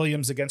Trick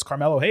Williams against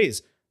Carmelo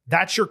Hayes.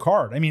 That's your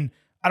card. I mean,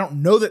 I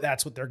don't know that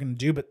that's what they're going to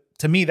do, but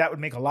to me, that would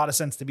make a lot of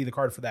sense to be the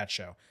card for that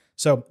show.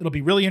 So it'll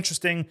be really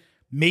interesting.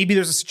 Maybe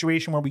there's a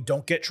situation where we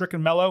don't get Trick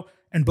and Mello,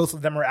 and both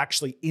of them are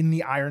actually in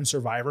the Iron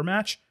Survivor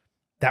match.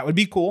 That would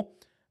be cool.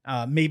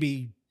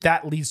 Maybe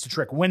that leads to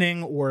Trick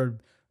winning, or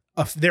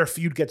their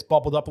feud gets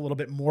bubbled up a little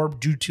bit more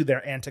due to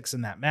their antics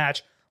in that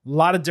match. A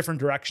lot of different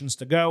directions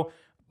to go.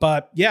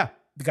 But yeah,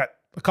 we got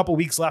a couple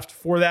weeks left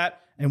for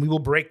that, and we will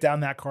break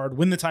down that card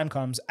when the time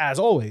comes, as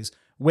always,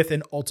 with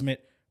an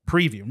ultimate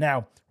preview.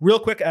 Now, real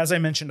quick, as I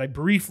mentioned, I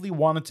briefly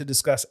wanted to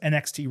discuss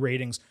NXT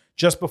ratings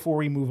just before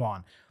we move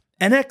on.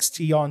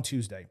 NXT on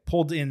Tuesday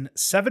pulled in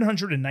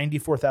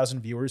 794,000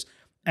 viewers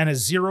and a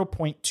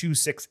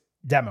 0.26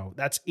 demo.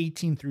 That's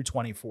 18 through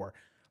 24.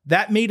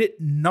 That made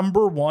it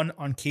number one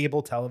on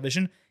cable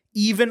television,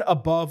 even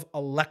above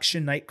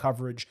election night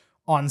coverage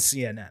on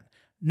CNN.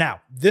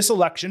 Now, this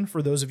election,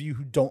 for those of you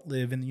who don't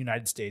live in the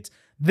United States,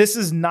 this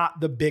is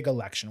not the big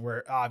election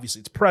where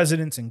obviously it's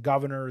presidents and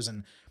governors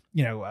and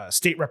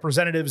state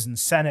representatives and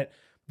Senate.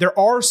 There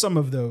are some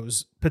of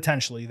those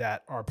potentially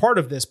that are part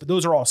of this, but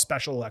those are all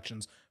special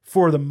elections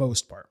for the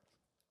most part.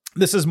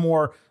 This is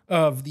more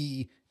of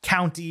the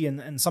county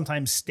and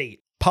sometimes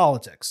state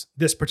politics,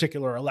 this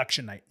particular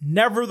election night.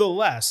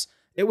 Nevertheless,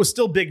 it was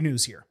still big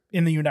news here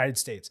in the United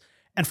States.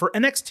 And for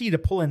NXT to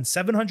pull in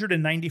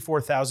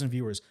 794,000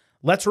 viewers,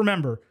 let's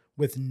remember,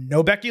 with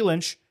no Becky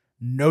Lynch,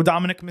 no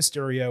Dominic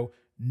Mysterio,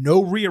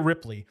 no Rhea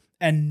Ripley,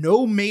 and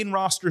no main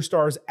roster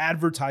stars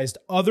advertised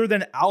other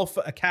than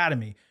Alpha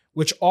Academy,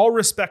 which, all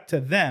respect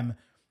to them,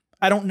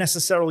 I don't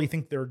necessarily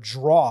think they're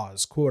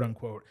draws, quote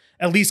unquote,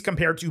 at least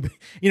compared to,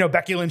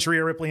 Becky Lynch,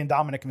 Rhea Ripley, and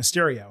Dominic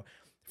Mysterio.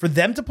 For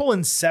them to pull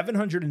in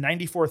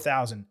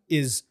 794,000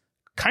 is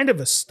kind of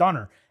a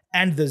stunner.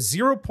 And the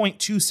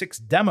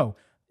 0.26 demo,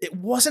 it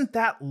wasn't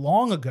that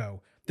long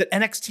ago that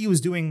NXT was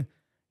doing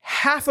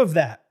half of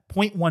that,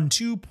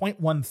 0.12,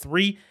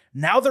 0.13.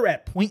 Now they're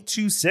at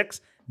 0.26,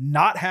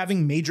 not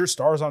having major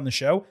stars on the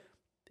show.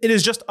 It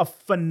is just a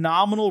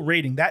phenomenal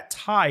rating. That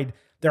tied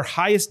their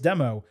highest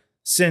demo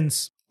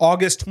since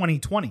August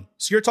 2020.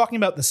 So you're talking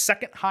about the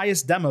second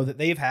highest demo that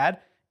they've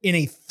had in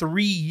a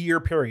 3-year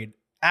period.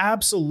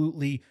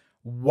 Absolutely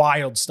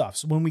wild stuff.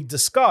 So when we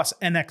discuss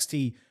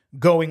NXT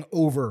going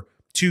over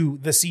to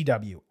the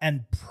CW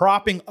and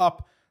propping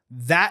up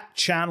that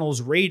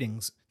channel's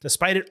ratings,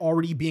 despite it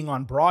already being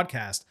on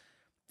broadcast,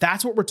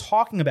 that's what we're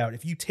talking about.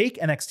 If you take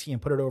NXT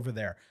and put it over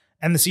there,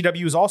 and the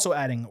CW is also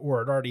adding,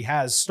 or it already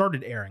has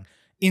started airing,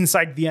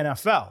 inside the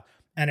NFL,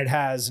 and it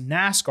has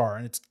NASCAR,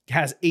 and it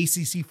has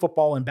ACC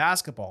football and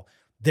basketball.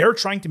 They're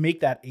trying to make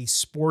that a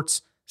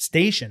sports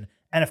station.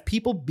 And if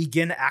people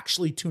begin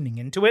actually tuning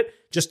into it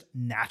just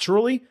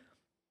naturally,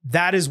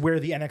 that is where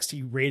the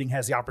NXT rating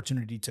has the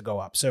opportunity to go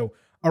up. So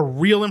a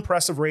real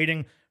impressive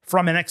rating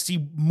from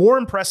NXT, more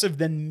impressive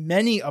than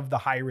many of the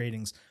high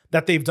ratings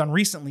that they've done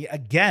recently,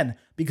 again,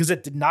 because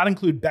it did not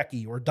include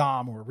Becky or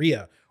Dom or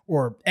Rhea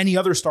or any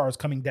other stars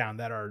coming down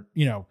that are,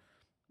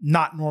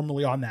 not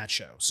normally on that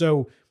show.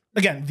 So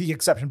again, the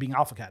exception being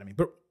Alpha Academy,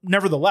 but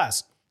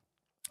nevertheless,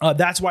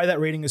 that's why that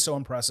rating is so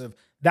impressive.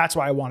 That's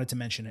why I wanted to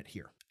mention it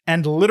here.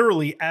 And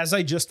literally, as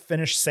I just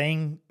finished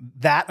saying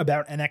that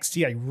about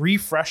NXT, I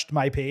refreshed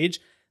my page.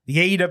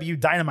 The AEW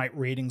Dynamite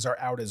ratings are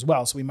out as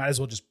well, so we might as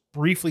well just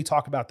briefly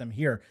talk about them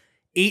here.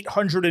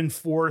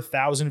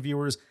 804,000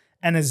 viewers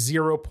and a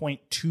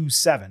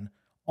 0.27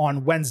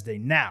 on Wednesday.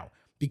 Now,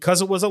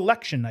 because it was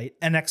election night,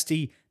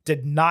 NXT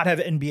did not have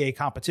NBA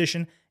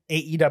competition.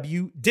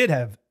 AEW did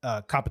have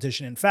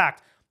competition. In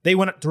fact, they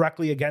went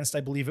directly against,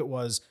 I believe it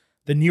was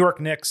the New York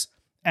Knicks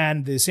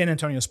and the San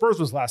Antonio Spurs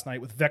was last night,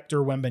 with Victor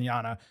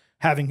Wembanyama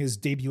having his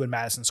debut in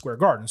Madison Square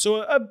Garden. So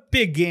a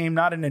big game,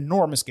 not an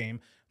enormous game,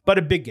 but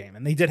a big game.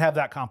 And they did have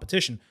that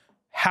competition.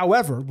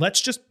 However,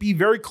 let's just be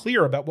very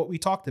clear about what we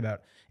talked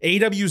about.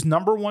 AEW's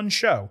number one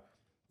show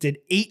did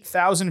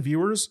 8,000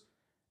 viewers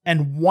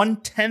and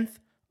 1/10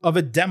 of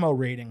a demo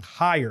rating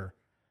higher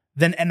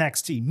than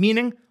NXT,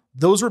 meaning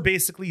those were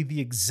basically the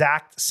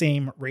exact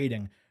same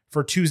rating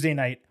for Tuesday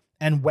night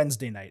and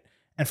Wednesday night.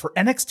 And for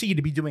NXT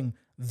to be doing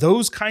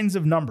those kinds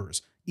of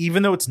numbers,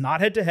 even though it's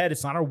not head-to-head,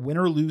 it's not a win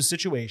or lose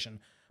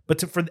situation,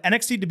 but for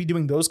NXT to be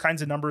doing those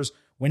kinds of numbers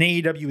when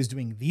AEW is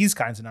doing these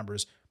kinds of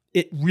numbers,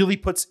 it really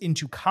puts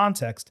into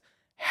context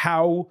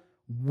how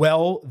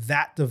well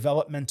that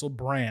developmental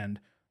brand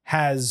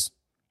has,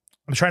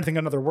 I'm trying to think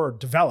of another word,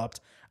 developed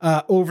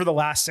over the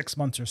last 6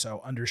 months or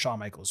so under Shawn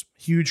Michaels.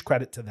 Huge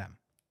credit to them.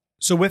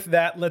 So with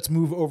that, let's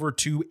move over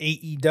to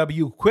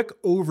AEW. Quick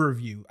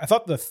overview. I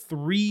thought the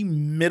 3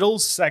 middle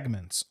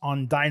segments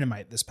on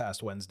Dynamite this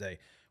past Wednesday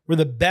were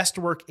the best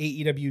work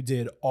AEW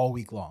did all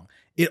week long.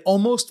 It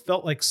almost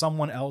felt like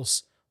someone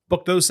else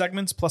booked those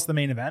segments, plus the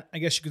main event, I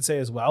guess you could say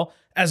as well,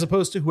 as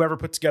opposed to whoever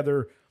put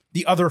together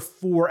the other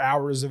 4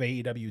 hours of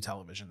AEW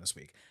television this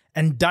week.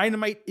 And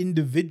Dynamite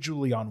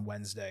individually on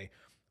Wednesday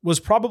was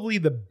probably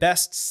the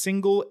best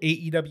single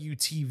AEW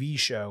TV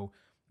show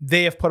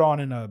they have put on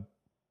in a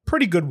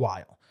pretty good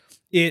while.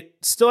 It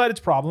still had its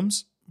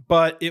problems,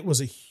 but it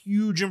was a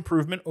huge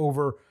improvement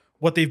over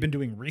what they've been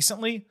doing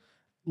recently,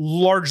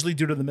 largely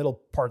due to the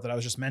middle part that I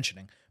was just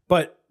mentioning.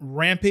 But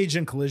Rampage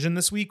and Collision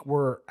this week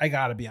were, I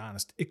gotta be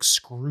honest,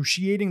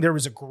 excruciating. There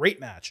was a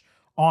great match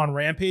on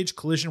Rampage.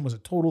 Collision was a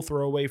total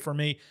throwaway for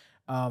me.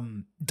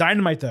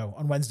 Dynamite, though,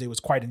 on Wednesday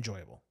was quite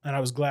enjoyable. And I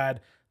was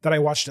glad that I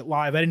watched it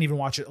live. I didn't even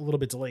watch it a little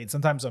bit delayed.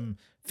 Sometimes I'm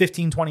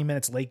 15, 20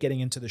 minutes late getting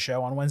into the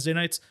show on Wednesday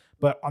nights.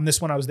 But on this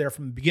one, I was there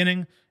from the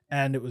beginning,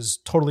 and it was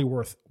totally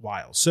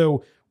worthwhile.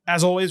 So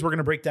as always, we're going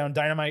to break down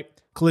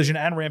Dynamite, Collision,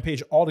 and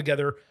Rampage all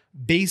together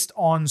based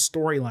on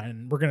storyline.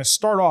 And we're going to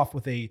start off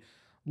with a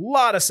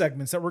lot of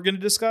segments that we're going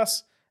to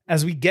discuss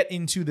as we get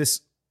into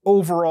this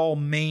overall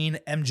main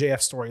MJF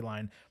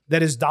storyline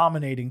that is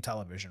dominating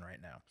television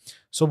right now.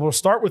 So we'll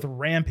start with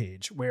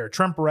Rampage, where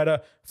Trent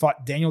Beretta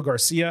fought Daniel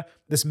Garcia.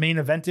 This main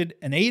evented,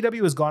 and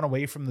AEW has gone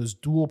away from those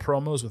dual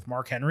promos with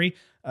Mark Henry.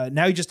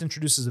 Now he just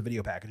introduces a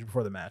video package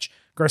before the match.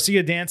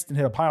 Garcia danced and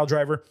hit a pile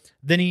driver.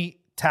 Then he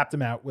tapped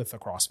him out with a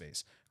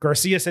crossface.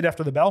 Garcia said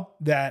after the bell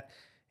that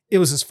it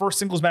was his first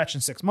singles match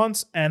in 6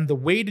 months, and the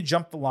way to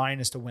jump the line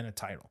is to win a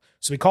title.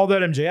 So he called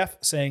out MJF,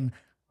 saying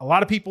a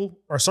lot of people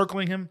are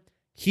circling him.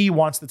 He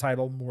wants the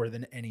title more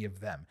than any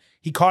of them.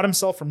 He caught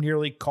himself from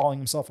nearly calling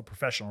himself a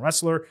professional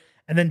wrestler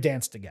and then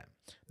danced again.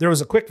 There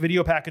was a quick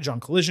video package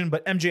on Collision,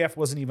 but MJF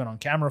wasn't even on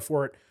camera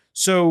for it.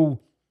 So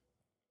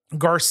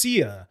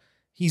Garcia,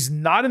 he's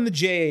not in the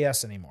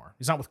JAS anymore.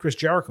 He's not with Chris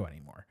Jericho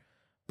anymore,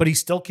 but he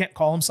still can't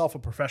call himself a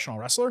professional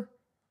wrestler?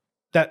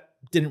 That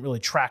didn't really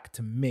track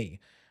to me.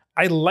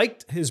 I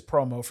liked his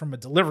promo from a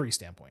delivery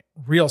standpoint.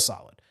 Real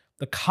solid.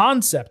 The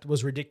concept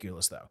was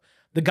ridiculous, though.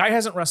 The guy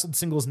hasn't wrestled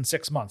singles in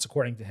 6 months,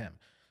 according to him.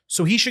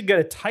 So he should get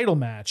a title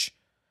match,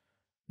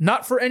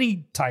 not for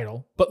any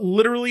title, but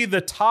literally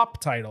the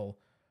top title,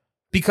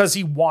 because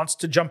he wants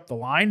to jump the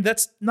line.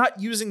 That's not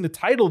using the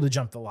title to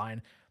jump the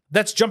line.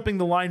 That's jumping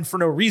the line for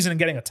no reason and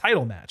getting a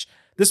title match.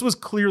 This was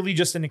clearly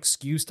just an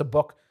excuse to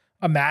book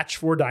a match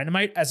for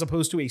Dynamite as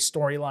opposed to a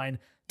storyline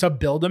to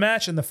build a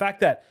match. And the fact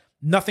that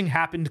nothing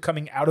happened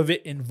coming out of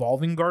it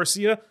involving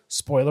Garcia,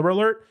 spoiler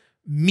alert,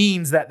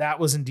 means that that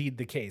was indeed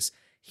the case.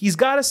 He's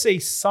got to say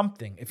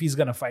something if he's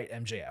going to fight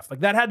MJF. Like,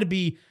 that had to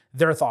be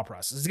their thought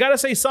process. He's got to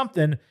say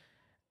something.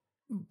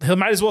 He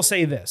might as well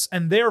say this.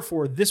 And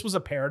therefore, this was a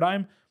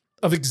paradigm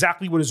of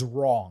exactly what is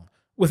wrong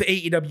with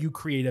AEW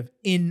creative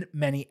in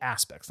many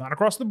aspects. Not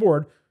across the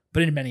board,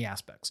 but in many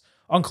aspects.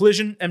 On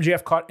Collision,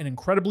 MJF caught an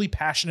incredibly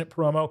passionate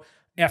promo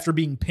after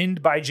being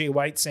pinned by Jay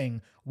White,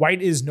 saying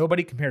White is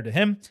nobody compared to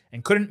him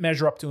and couldn't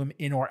measure up to him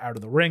in or out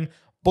of the ring.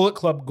 Bullet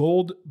Club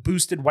Gold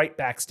boosted White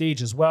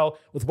backstage as well,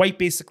 with White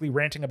basically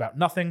ranting about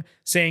nothing,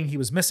 saying he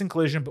was missing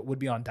Collision but would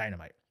be on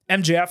Dynamite.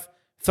 MJF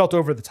felt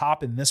over the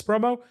top in this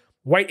promo.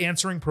 White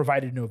answering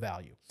provided no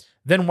value.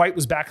 Then White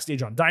was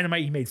backstage on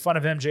Dynamite. He made fun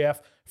of MJF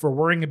for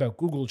worrying about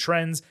Google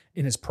Trends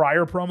in his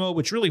prior promo,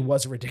 which really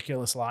was a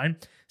ridiculous line,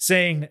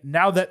 saying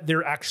now that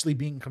they're actually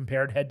being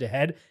compared head to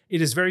head,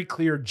 it is very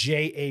clear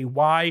JAY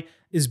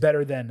is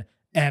better than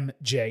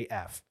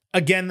MJF.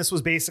 Again, this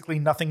was basically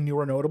nothing new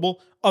or notable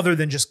other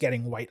than just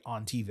getting White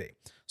on TV.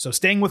 So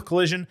staying with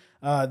Collision,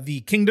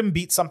 the Kingdom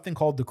beat something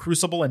called the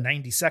Crucible in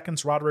 90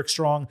 seconds. Roderick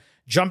Strong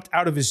jumped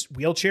out of his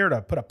wheelchair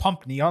to put a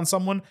pump knee on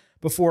someone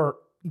before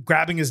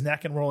grabbing his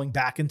neck and rolling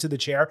back into the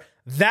chair.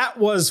 That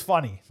was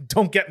funny.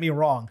 Don't get me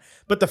wrong.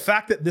 But the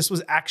fact that this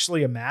was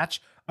actually a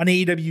match on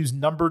AEW's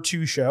number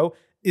 2 show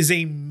is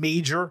a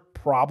major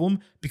problem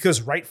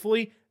because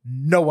rightfully,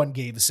 no one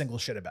gave a single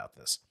shit about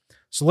this.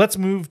 So let's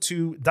move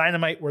to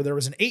Dynamite, where there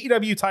was an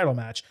AEW title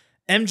match,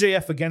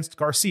 MJF against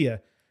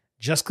Garcia,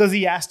 just because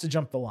he asked to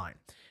jump the line.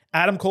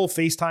 Adam Cole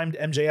FaceTimed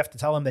MJF to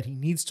tell him that he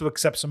needs to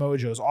accept Samoa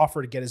Joe's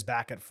offer to get his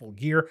back at Full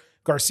Gear.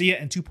 Garcia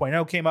and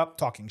 2.0 came up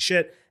talking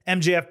shit.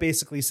 MJF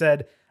basically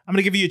said, I'm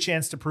going to give you a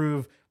chance to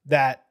prove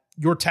that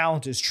your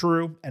talent is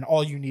true and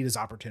all you need is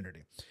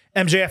opportunity.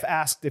 MJF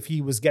asked if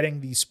he was getting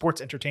the sports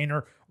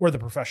entertainer or the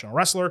professional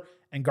wrestler,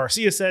 and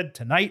Garcia said,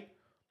 tonight,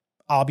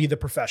 I'll be the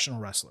professional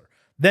wrestler.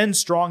 Then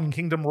Strong and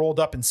Kingdom rolled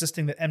up,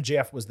 insisting that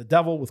MJF was the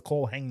devil, with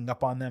Cole hanging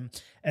up on them,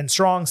 and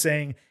Strong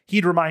saying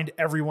he'd remind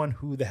everyone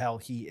who the hell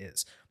he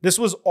is. This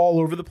was all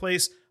over the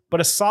place, but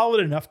a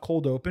solid enough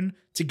cold open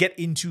to get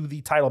into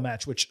the title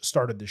match, which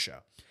started the show.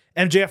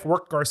 MJF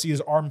worked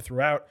Garcia's arm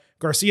throughout.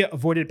 Garcia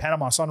avoided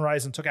Panama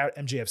Sunrise and took out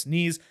MJF's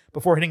knees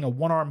before hitting a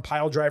one-arm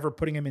pile driver,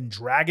 putting him in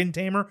Dragon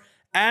Tamer.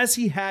 As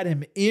he had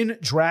him in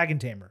Dragon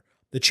Tamer,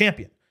 the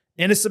champion,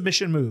 in a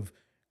submission move,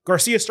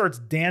 Garcia starts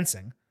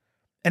dancing,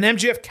 and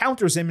MJF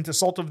counters him into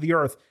Salt of the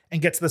Earth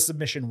and gets the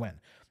submission win.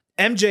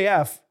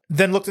 MJF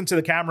then looked into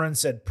the camera and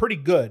said, pretty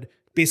good,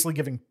 basically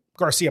giving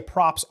Garcia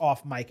props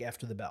off mic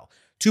after the bell.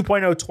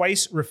 2.0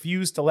 twice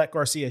refused to let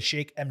Garcia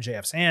shake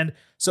MJF's hand,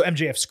 so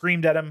MJF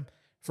screamed at him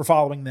for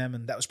following them,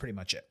 and that was pretty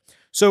much it.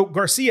 So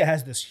Garcia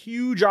has this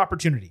huge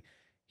opportunity.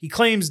 He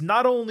claims,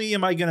 not only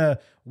am I going to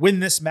win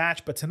this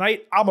match, but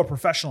tonight I'm a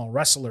professional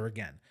wrestler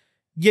again.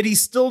 Yet he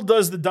still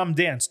does the dumb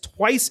dance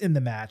twice in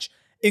the match,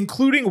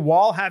 including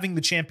while having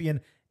the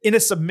champion in a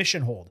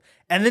submission hold.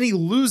 And then he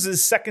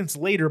loses seconds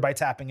later by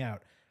tapping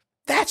out.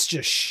 That's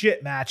just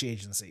shit match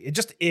agency. It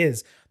just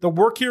is. The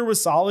work here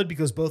was solid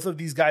because both of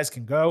these guys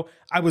can go.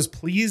 I was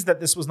pleased that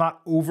this was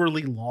not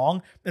overly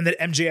long and that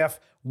MJF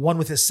won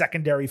with his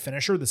secondary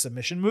finisher, the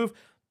submission move,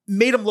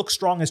 made him look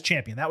strong as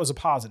champion. That was a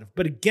positive.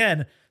 But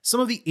again, some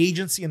of the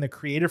agency and the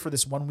creative for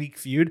this 1 week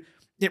feud,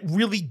 it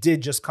really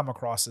did just come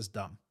across as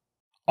dumb.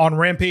 On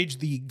Rampage,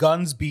 the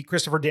Guns beat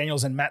Christopher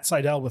Daniels and Matt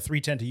Sydal with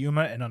 310 to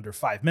Yuma in under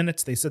 5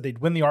 minutes. They said they'd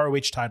win the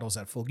ROH titles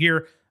at Full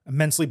Gear.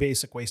 Immensely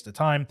basic waste of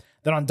time.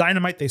 Then on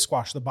Dynamite, they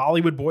squashed the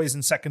Bollywood Boys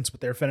in seconds with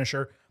their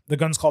finisher. The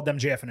Guns called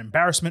MJF an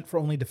embarrassment for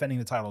only defending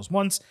the titles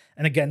once,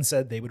 and again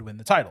said they would win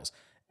the titles.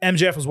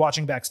 MJF was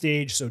watching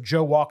backstage, so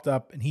Joe walked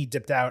up and he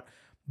dipped out.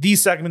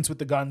 These segments with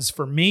the Guns,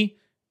 for me,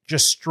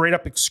 just straight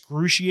up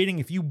excruciating.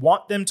 If you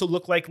want them to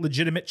look like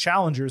legitimate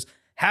challengers,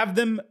 have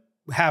them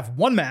have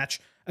one match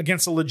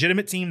against a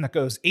legitimate team that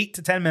goes 8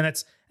 to 10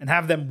 minutes and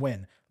have them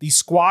win. These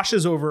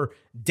squashes over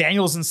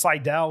Daniels and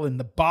Sydal and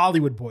the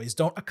Bollywood Boys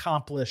don't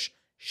accomplish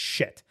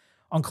shit.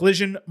 On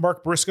Collision,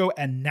 Mark Briscoe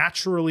and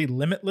Naturally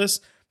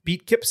Limitless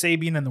beat Kip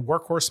Sabian and the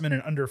Workhorsemen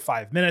in under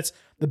 5 minutes.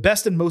 The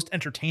best and most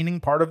entertaining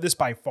part of this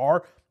by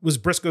far was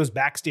Briscoe's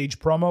backstage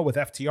promo with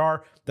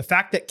FTR. The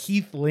fact that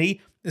Keith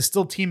Lee is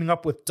still teaming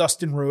up with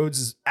Dustin Rhodes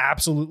is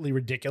absolutely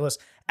ridiculous,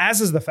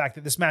 as is the fact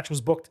that this match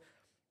was booked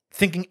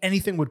thinking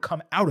anything would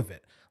come out of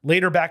it.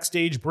 Later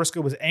backstage,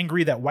 Briscoe was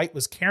angry that White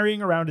was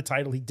carrying around a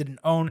title he didn't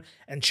own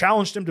and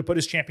challenged him to put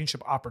his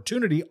championship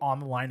opportunity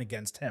on the line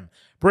against him.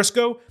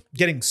 Briscoe,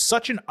 getting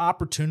such an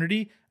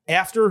opportunity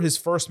after his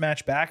first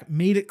match back,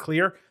 made it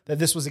clear that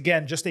this was,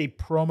 again, just a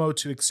promo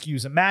to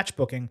excuse a match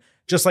booking,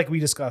 just like we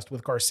discussed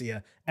with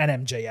Garcia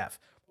and MJF.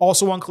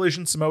 Also on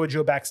Collision, Samoa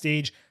Joe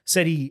backstage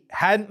said he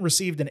hadn't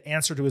received an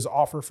answer to his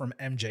offer from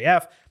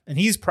MJF, and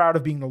he's proud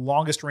of being the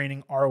longest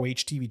reigning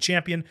ROH TV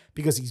champion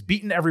because he's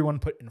beaten everyone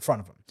put in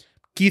front of him.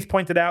 Keith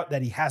pointed out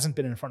that he hasn't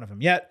been in front of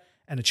him yet,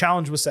 and a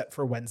challenge was set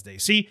for Wednesday.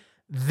 See,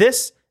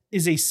 this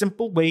is a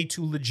simple way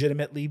to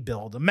legitimately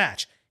build a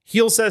match.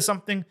 Heel says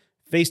something,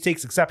 face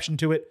takes exception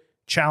to it,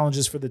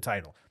 challenges for the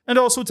title. And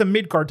also it's a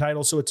mid-card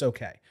title, so it's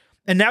okay.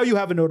 And now you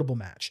have a notable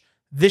match.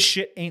 This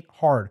shit ain't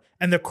hard.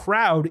 And the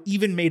crowd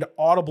even made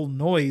audible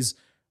noise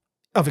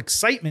of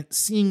excitement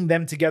seeing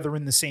them together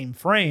in the same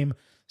frame,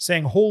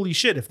 saying, holy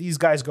shit, if these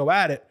guys go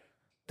at it,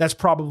 that's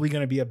probably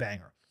going to be a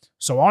banger.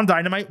 So on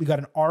Dynamite, we got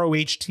an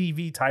ROH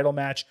TV title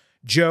match,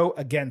 Joe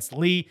against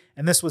Lee,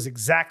 and this was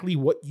exactly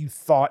what you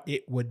thought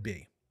it would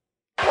be.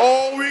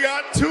 Oh, we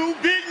got two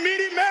big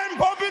meaty men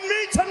bumping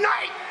me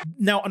tonight.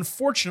 Now,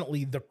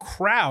 unfortunately, the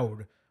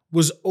crowd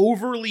was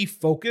overly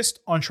focused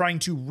on trying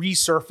to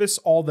resurface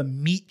all the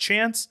meat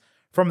chants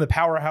from the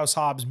Powerhouse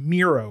Hobbs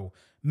Miro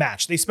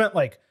match. They spent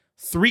like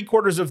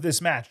 3/4 of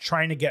this match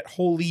trying to get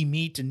holy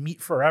meat and meat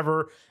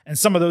forever and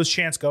some of those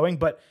chants going,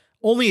 but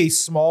only a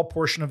small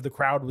portion of the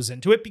crowd was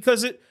into it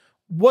because it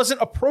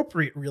wasn't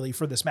appropriate really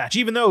for this match.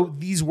 Even though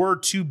these were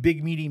two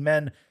big meaty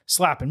men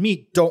slapping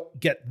meat, don't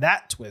get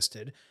that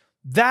twisted.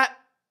 That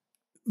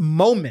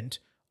moment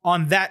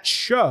on that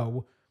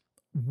show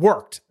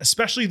worked,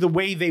 especially the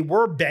way they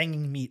were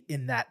banging meat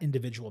in that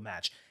individual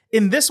match.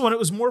 In this one, it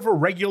was more of a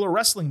regular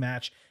wrestling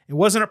match. It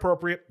wasn't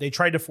appropriate. They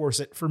tried to force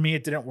it. For me,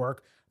 it didn't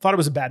work. Thought it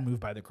was a bad move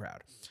by the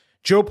crowd.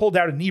 Joe pulled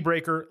out a knee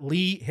breaker.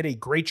 Lee hit a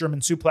great German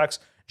suplex.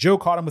 Joe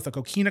caught him with a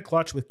coquina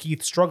clutch with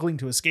Keith struggling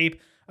to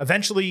escape,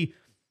 eventually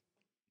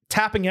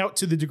tapping out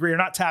to the degree, or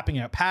not tapping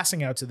out,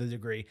 passing out to the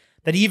degree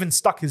that he even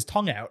stuck his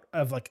tongue out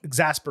of like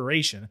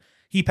exasperation.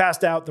 He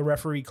passed out. The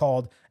referee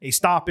called a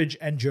stoppage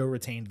and Joe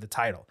retained the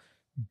title.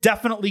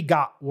 Definitely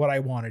got what I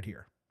wanted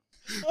here.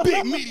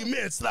 Big meaty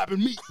man slapping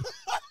meat.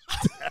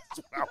 That's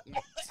what I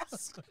want.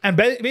 And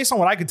based on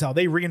what I could tell,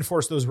 they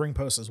reinforced those ring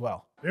posts as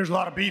well. There's a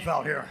lot of beef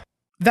out here.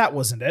 That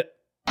wasn't it.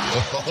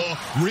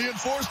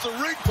 Reinforce the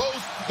ring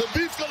post. The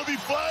beef's going to be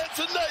flying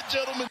tonight,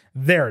 gentlemen.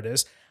 There it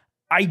is.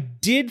 I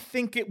did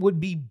think it would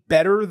be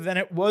better than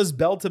it was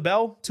bell to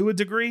bell to a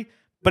degree,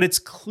 but it's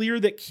clear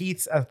that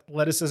Keith's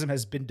athleticism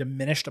has been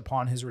diminished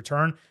upon his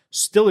return.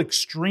 Still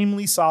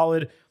extremely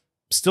solid.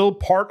 Still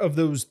part of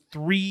those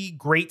 3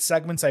 great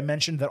segments I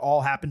mentioned that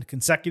all happened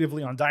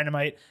consecutively on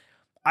Dynamite.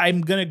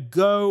 I'm going to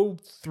go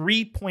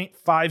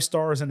 3.5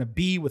 stars and a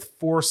B with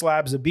 4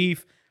 slabs of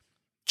beef.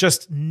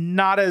 Just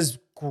not as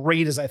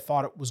great as I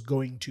thought it was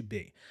going to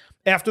be.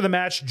 After the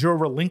match, Joe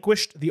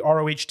relinquished the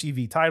ROH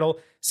TV title,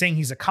 saying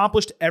he's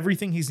accomplished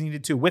everything he's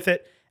needed to with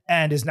it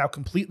and is now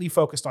completely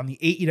focused on the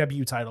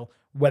AEW title,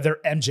 whether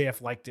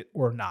MJF liked it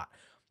or not.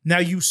 Now,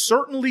 you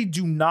certainly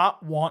do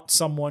not want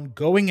someone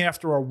going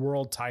after a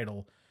world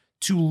title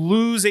to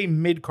lose a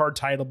mid-card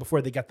title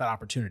before they get that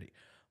opportunity.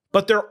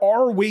 But there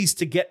are ways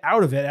to get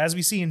out of it, as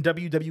we see in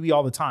WWE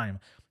all the time.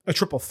 A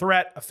triple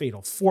threat, a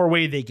fatal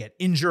 4-way, they get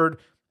injured,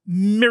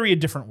 myriad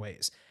different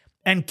ways.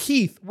 And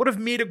Keith would have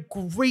made a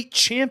great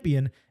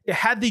champion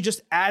had they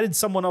just added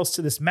someone else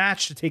to this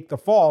match to take the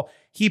fall.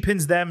 He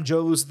pins them,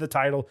 Joe loses the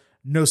title,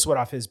 no sweat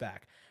off his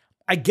back.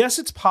 I guess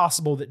it's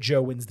possible that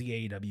Joe wins the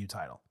AEW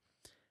title,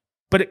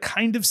 but it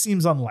kind of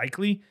seems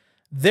unlikely.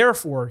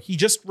 Therefore, he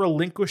just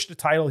relinquished a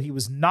title he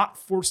was not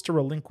forced to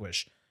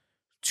relinquish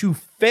to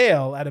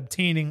fail at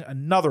obtaining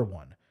another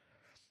one.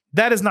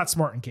 That is not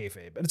smart in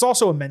kayfabe, and it's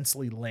also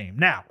immensely lame.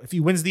 Now, if he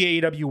wins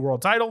the AEW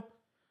world title,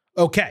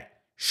 okay,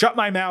 shut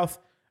my mouth,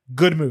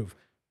 good move.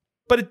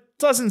 But it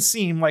doesn't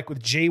seem like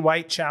with Jay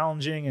White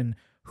challenging and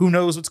who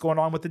knows what's going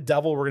on with the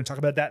Devil, we're going to talk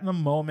about that in a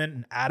moment,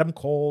 and Adam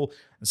Cole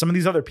and some of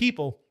these other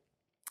people,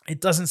 it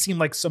doesn't seem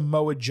like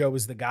Samoa Joe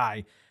is the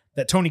guy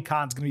that Tony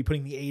Khan's going to be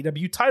putting the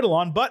AEW title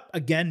on, but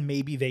again,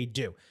 maybe they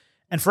do.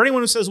 And for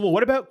anyone who says, well,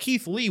 what about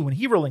Keith Lee when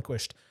he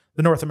relinquished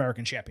the North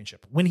American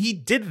Championship? When he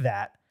did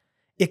that,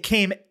 it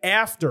came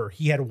after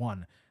he had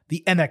won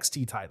the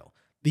NXT title.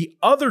 The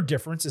other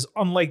difference is,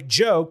 unlike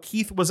Joe,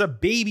 Keith was a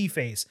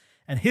babyface,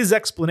 and his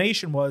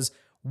explanation was,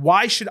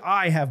 why should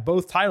I have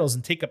both titles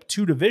and take up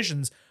 2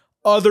 divisions?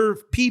 Other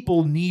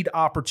people need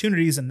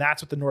opportunities, and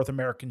that's what the North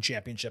American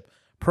Championship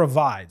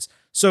provides.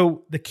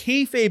 So the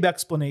kayfabe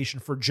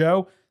explanation for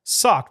Joe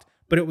sucked,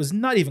 but it was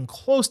not even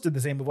close to the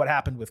same of what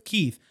happened with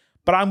Keith.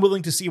 But I'm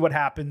willing to see what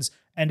happens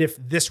and if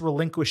this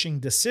relinquishing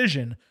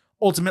decision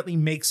ultimately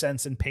makes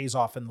sense and pays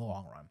off in the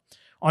long run.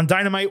 On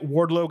Dynamite,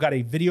 Wardlow got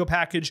a video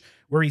package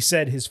where he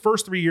said his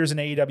first 3 years in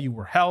AEW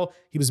were hell,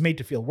 he was made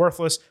to feel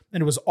worthless,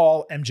 and it was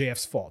all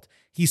MJF's fault.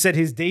 He said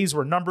his days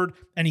were numbered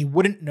and he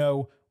wouldn't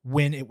know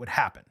when it would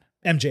happen.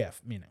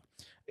 MJF, meaning.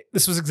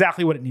 This was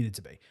exactly what it needed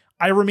to be.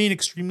 I remain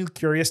extremely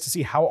curious to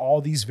see how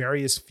all these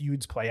various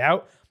feuds play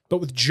out, but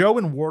with Joe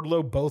and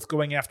Wardlow both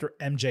going after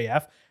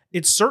MJF,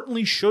 it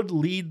certainly should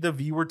lead the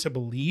viewer to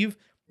believe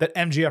that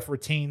MJF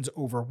retains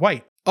over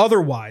White.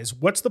 Otherwise,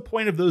 what's the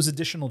point of those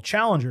additional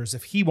challengers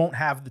if he won't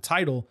have the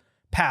title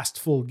past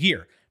Full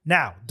Gear?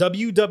 Now,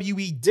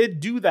 WWE did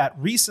do that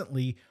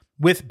recently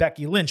with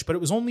Becky Lynch, but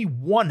it was only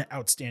one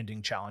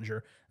outstanding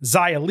challenger,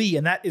 Xia Li,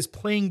 and that is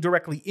playing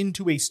directly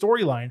into a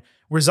storyline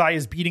where Xia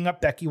is beating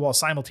up Becky while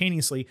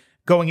simultaneously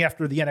going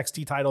after the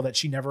NXT title that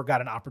she never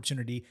got an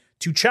opportunity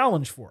to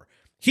challenge for.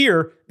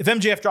 Here, if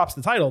MJF drops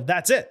the title,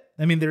 that's it.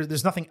 I mean,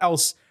 there's nothing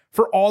else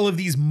for all of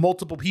these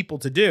multiple people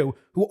to do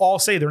who all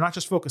say they're not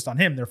just focused on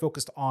him, they're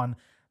focused on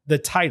the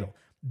title.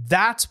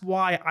 That's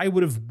why I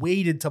would have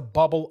waited to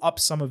bubble up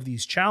some of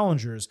these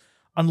challengers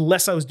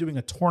unless I was doing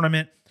a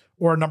tournament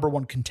or a number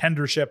one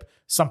contendership,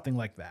 something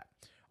like that.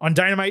 On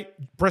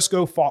Dynamite,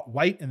 Briscoe fought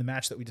White in the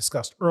match that we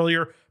discussed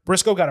earlier.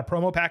 Briscoe got a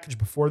promo package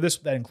before this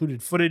that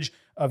included footage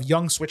of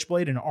young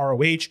Switchblade and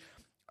ROH.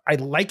 I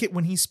like it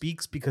when he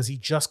speaks because he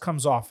just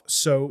comes off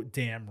so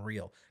damn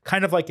real.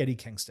 Kind of like Eddie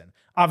Kingston.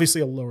 Obviously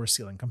a lower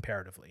ceiling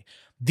comparatively.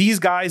 These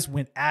guys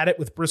went at it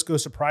with Briscoe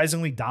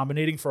surprisingly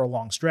dominating for a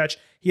long stretch.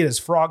 He had his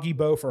froggy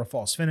bow for a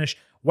false finish.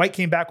 White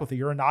came back with a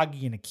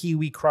Uranagi and a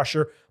Kiwi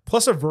Crusher,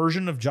 plus a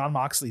version of Jon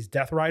Moxley's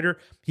Death Rider.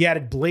 He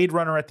added Blade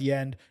Runner at the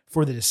end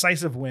for the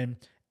decisive win.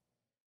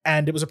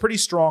 And it was a pretty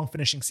strong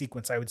finishing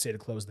sequence, I would say, to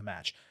close the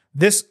match.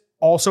 This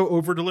also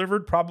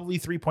over-delivered, probably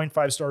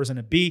 3.5 stars and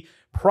a B.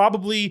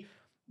 Probably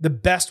the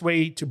best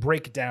way to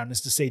break it down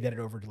is to say that it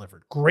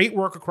over-delivered. Great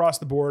work across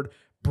the board.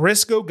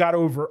 Briscoe got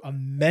over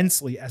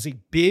immensely as a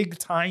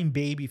big-time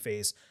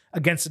babyface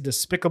against a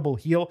despicable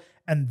heel,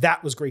 and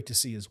that was great to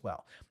see as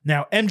well.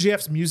 Now,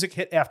 MJF's music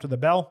hit after the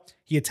bell.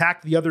 He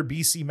attacked the other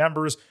BC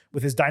members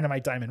with his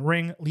Dynamite Diamond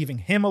ring, leaving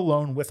him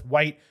alone with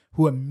White,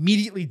 who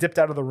immediately dipped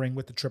out of the ring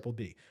with the Triple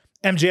B.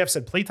 MJF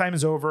said playtime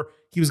is over.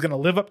 He was going to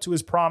live up to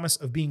his promise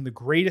of being the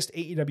greatest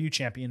AEW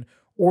champion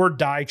or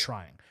die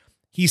trying.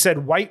 He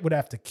said White would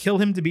have to kill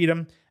him to beat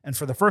him, and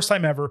for the first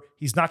time ever,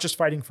 he's not just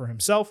fighting for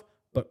himself,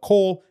 but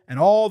Cole and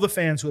all the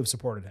fans who have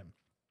supported him.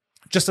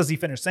 Just as he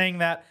finished saying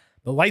that,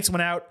 the lights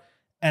went out,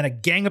 and a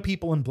gang of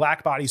people in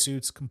black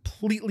bodysuits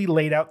completely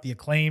laid out the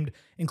Acclaimed,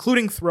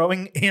 including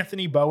throwing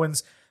Anthony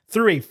Bowens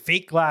through a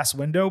fake glass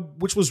window,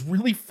 which was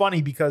really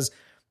funny because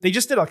they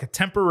just did like a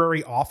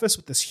temporary office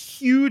with this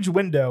huge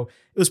window.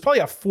 It was probably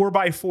a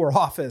 4x4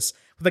 office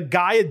with a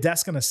guy, a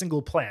desk, and a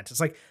single plant. It's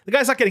like the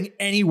guy's not getting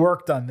any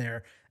work done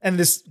there, and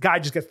this guy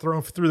just gets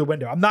thrown through the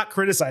window. I'm not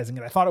criticizing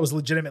it. I thought it was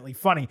legitimately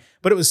funny,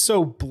 but it was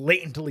so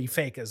blatantly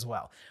fake as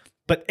well.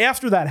 But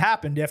after that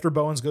happened, after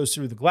Bowens goes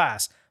through the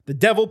glass, the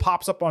Devil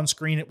pops up on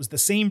screen. It was the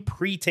same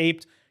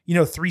pre-taped,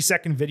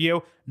 3-second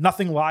video,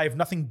 nothing live,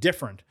 nothing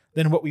different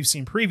than what we've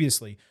seen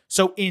previously.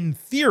 So in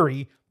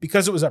theory,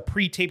 because it was a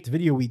pre-taped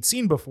video we'd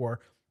seen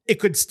before, it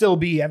could still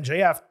be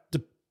MJF.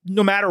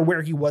 No matter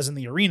where he was in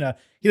the arena,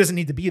 he doesn't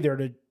need to be there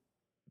to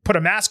put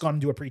a mask on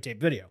and do a pre-taped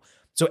video.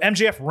 So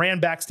MJF ran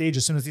backstage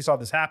as soon as he saw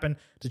this happen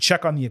to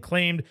check on the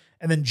Acclaimed,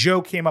 and then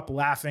Joe came up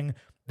laughing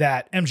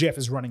that MJF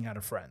is running out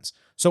of friends.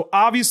 So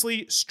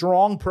obviously,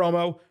 strong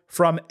promo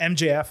from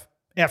MJF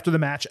after the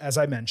match, as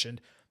I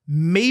mentioned.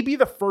 Maybe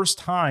the first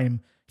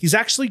time he's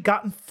actually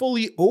gotten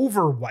fully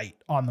over White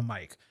on the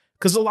mic,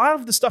 because a lot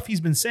of the stuff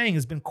he's been saying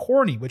has been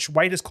corny, which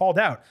White has called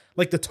out,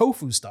 like the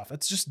tofu stuff.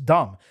 It's just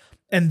dumb.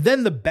 And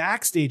then the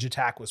backstage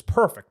attack was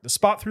perfect. The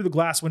spot through the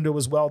glass window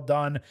was well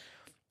done,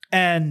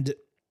 and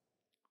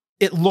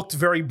it looked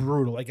very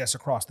brutal, I guess,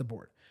 across the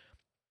board.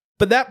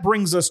 But that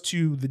brings us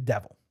to the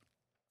Devil.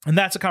 And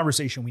that's a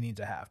conversation we need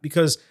to have,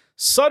 because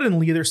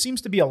suddenly there seems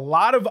to be a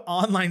lot of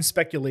online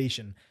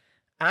speculation,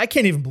 and I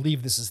can't even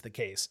believe this is the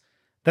case,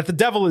 that the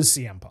Devil is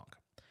CM Punk.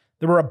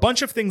 There were a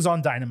bunch of things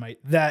on Dynamite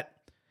that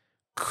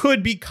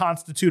could be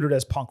constituted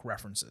as Punk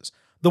references.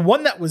 The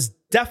one that was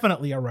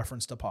definitely a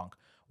reference to Punk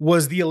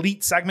was the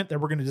Elite segment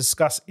that we're going to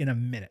discuss in a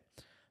minute.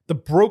 The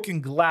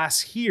broken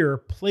glass here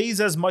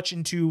plays as much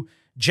into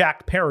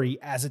Jack Perry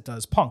as it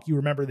does Punk. You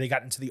remember they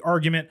got into the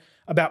argument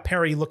about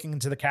Perry looking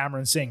into the camera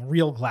and saying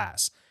real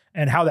glass,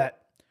 and how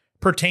that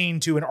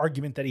pertained to an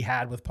argument that he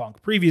had with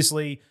Punk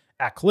previously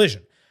at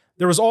Collision.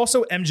 There was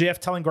also MJF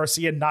telling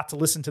Garcia not to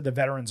listen to the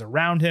veterans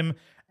around him,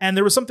 and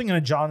there was something in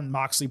a John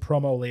Moxley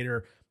promo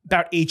later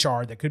about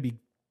HR that could be,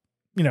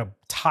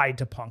 tied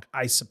to Punk,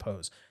 I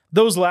suppose.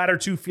 Those latter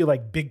two feel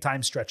like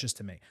big-time stretches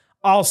to me.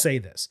 I'll say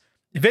this.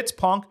 If it's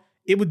Punk,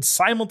 it would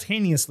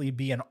simultaneously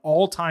be an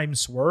all-time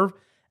swerve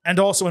and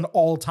also an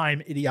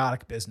all-time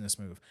idiotic business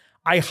move.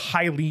 I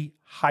highly,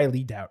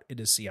 highly doubt it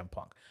is CM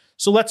Punk.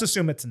 So let's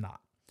assume it's not.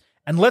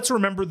 And let's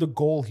remember the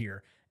goal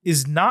here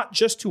is not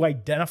just to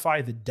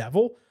identify the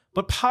Devil,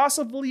 but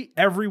possibly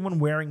everyone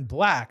wearing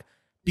black,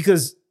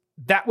 because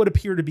that would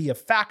appear to be a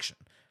faction.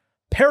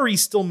 Perry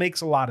still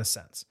makes a lot of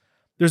sense.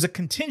 There's a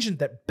contingent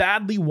that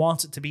badly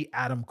wants it to be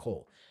Adam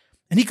Cole.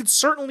 And he could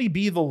certainly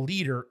be the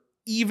leader,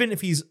 even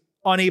if he's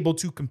unable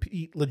to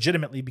compete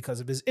legitimately because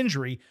of his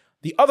injury.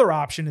 The other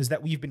option is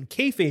that we've been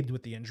kayfabed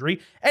with the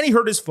injury, and he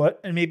hurt his foot,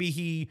 and maybe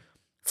he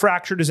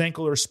fractured his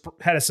ankle or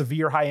had a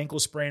severe high ankle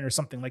sprain or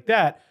something like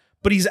that,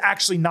 but he's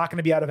actually not going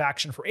to be out of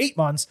action for 8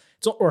 months,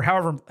 or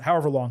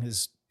however long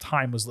his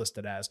time was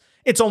listed as.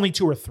 It's only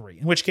 2 or 3,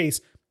 in which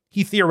case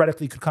he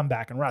theoretically could come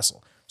back and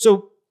wrestle.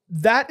 So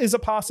that is a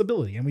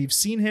possibility, and we've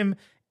seen him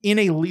in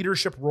a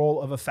leadership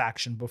role of a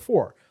faction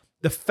before.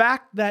 The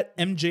fact that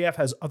MJF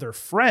has other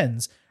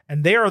friends,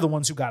 and they are the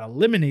ones who got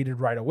eliminated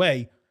right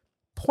away,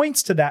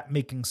 points to that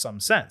making some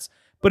sense.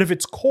 But if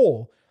it's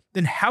Cole,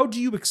 then how do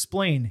you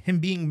explain him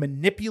being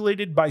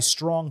manipulated by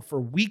Strong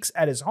for weeks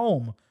at his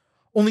home,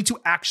 only to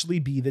actually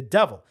be the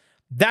Devil?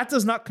 That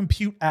does not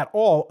compute at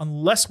all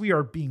unless we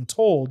are being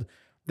told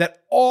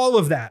that all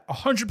of that,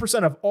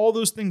 100% of all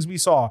those things we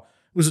saw,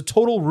 was a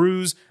total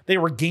ruse. They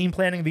were game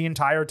planning the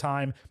entire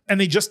time, and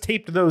they just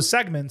taped those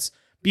segments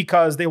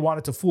because they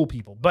wanted to fool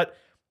people. But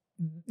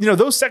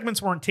those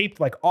segments weren't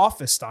taped like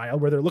Office style,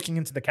 where they're looking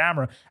into the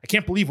camera. I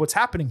can't believe what's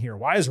happening here.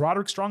 Why is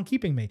Roderick Strong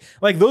keeping me?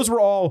 Like, those were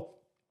all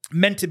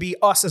meant to be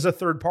us as a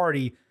third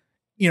party,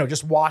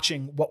 just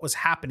watching what was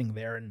happening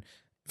there. And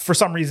for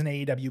some reason,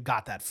 AEW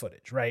got that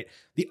footage, right?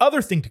 The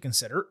other thing to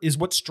consider is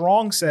what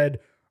Strong said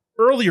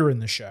earlier in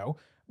the show,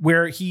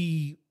 where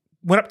he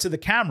went up to the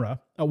camera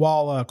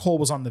while Cole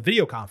was on the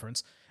video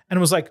conference and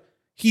was like,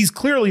 he's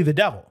clearly the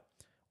Devil.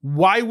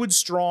 Why would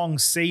Strong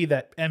say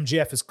that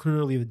MJF is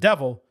clearly the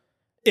Devil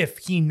if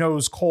he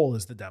knows Cole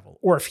is the Devil,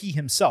 or if he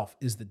himself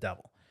is the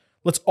Devil?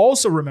 Let's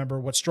also remember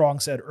what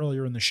Strong said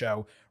earlier in the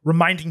show,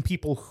 reminding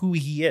people who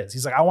he is.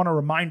 He's like, I want to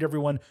remind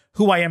everyone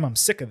who I am. I'm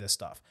sick of this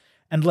stuff.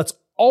 And let's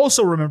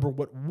also remember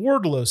what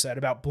Wardlow said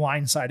about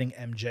blindsiding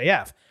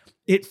MJF.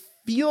 It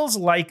feels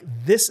like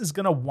this is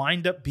going to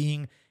wind up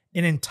being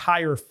an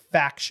entire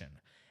faction.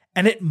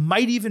 And it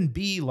might even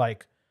be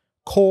like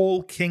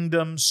Cole,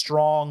 Kingdom,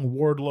 Strong,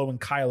 Wardlow, and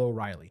Kyle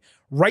O'Reilly.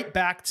 Right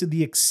back to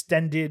the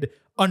extended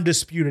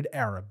Undisputed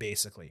Era,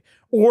 basically.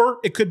 Or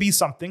it could be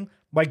something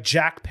like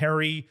Jack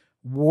Perry,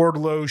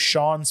 Wardlow,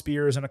 Shawn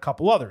Spears, and a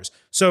couple others.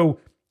 So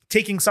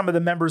taking some of the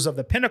members of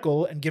the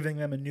Pinnacle and giving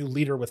them a new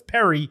leader with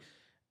Perry,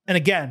 and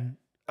again,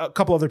 a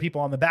couple other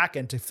people on the back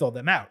end to fill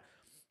them out.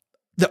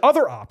 The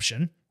other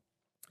option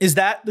is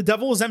that the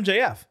devil is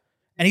MJF,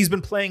 and he's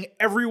been playing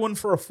everyone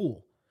for a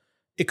fool.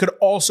 It could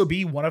also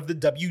be one of the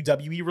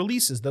WWE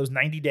releases, those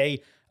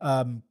 90-day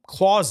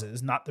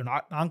clauses. They're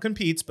not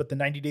non-competes, but the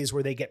 90 days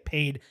where they get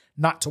paid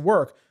not to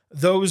work.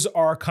 Those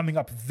are coming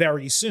up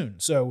very soon.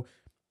 So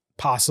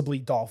possibly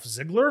Dolph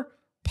Ziggler,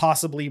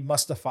 possibly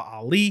Mustafa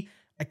Ali.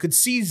 I could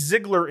see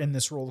Ziggler in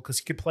this role because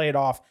he could play it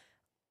off.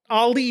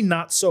 Ali,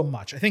 not so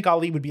much. I think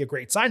Ali would be a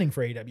great signing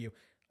for AEW.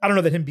 I don't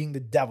know that him being the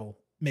devil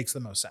makes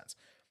the most sense.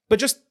 But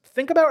just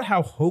think about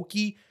how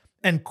hokey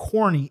and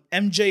corny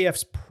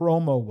MJF's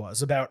promo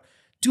was about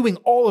doing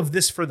all of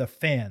this for the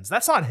fans.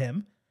 That's not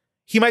him.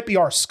 He might be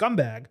our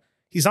scumbag.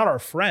 He's not our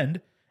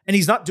friend. And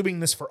he's not doing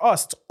this for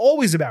us. It's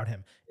always about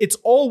him. It's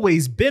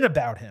always been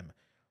about him.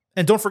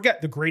 And don't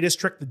forget, the greatest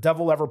trick the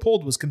devil ever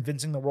pulled was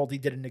convincing the world he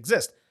didn't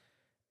exist.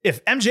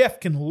 If MJF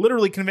can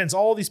literally convince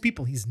all these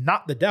people he's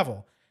not the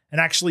devil and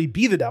actually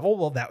be the devil,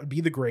 well, that would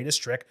be the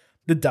greatest trick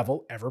the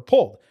devil ever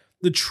pulled.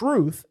 The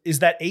truth is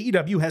that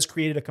AEW has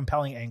created a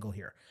compelling angle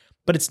here,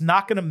 but it's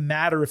not going to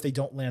matter if they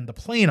don't land the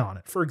plane on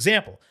it. For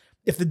example,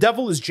 if the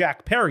devil is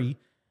Jack Perry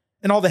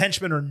and all the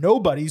henchmen are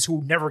nobodies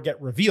who never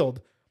get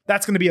revealed,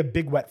 that's going to be a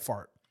big wet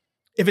fart.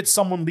 If it's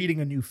someone leading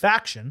a new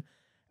faction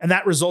and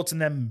that results in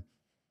them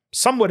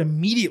somewhat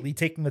immediately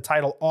taking the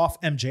title off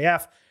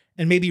MJF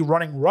and maybe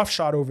running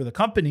roughshod over the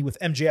company with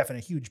MJF in a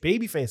huge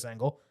babyface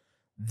angle,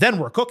 then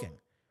we're cooking.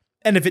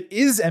 And if it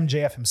is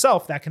MJF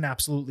himself, that can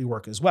absolutely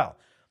work as well.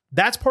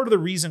 That's part of the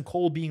reason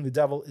Cole being the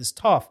devil is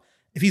tough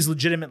if he's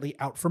legitimately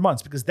out for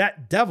months, because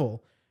that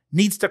devil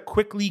needs to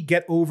quickly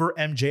get over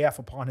MJF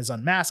upon his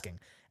unmasking.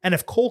 And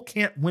if Cole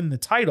can't win the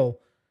title,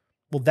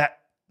 well, that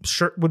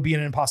sure would be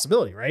an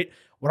impossibility, right?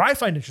 What I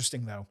find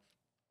interesting, though,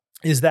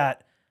 is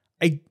that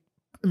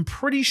I'm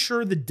pretty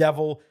sure the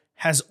devil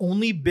has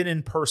only been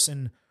in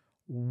person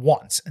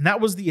once, and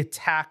that was the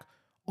attack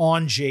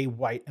on Jay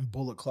White and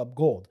Bullet Club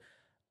Gold.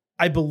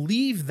 I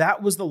believe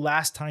that was the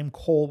last time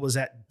Cole was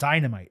at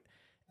Dynamite.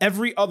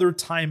 Every other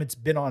time it's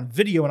been on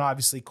video, and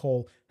obviously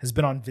Cole has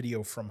been on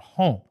video from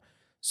home.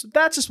 So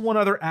that's just one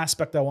other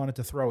aspect I wanted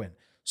to throw in.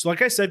 So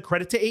like I said,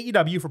 credit to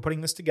AEW for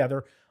putting this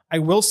together. I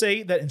will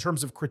say that in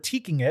terms of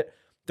critiquing it,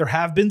 there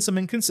have been some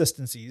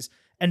inconsistencies,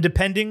 and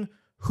depending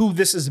who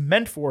this is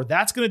meant for,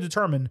 that's going to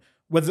determine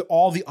whether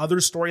all the other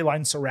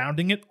storylines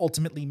surrounding it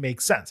ultimately make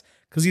sense.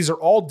 Because these are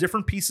all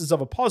different pieces of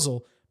a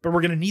puzzle, but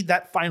we're going to need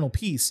that final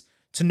piece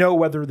to know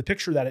whether the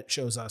picture that it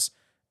shows us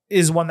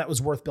is one that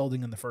was worth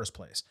building in the first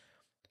place.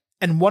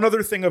 And one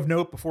other thing of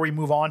note before we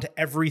move on to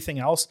everything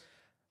else,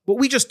 what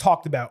we just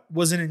talked about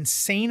was an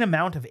insane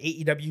amount of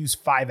AEW's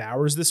 5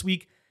 hours this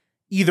week,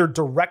 either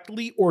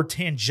directly or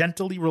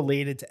tangentially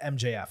related to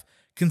MJF.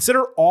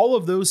 Consider all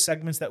of those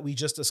segments that we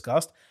just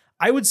discussed.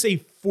 I would say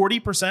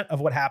 40%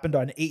 of what happened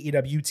on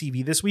AEW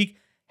TV this week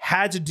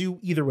had to do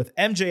either with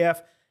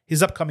MJF,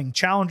 his upcoming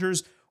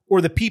challengers,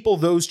 or the people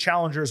those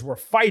challengers were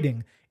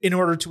fighting in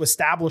order to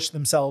establish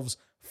themselves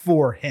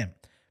for him.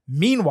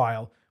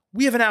 Meanwhile,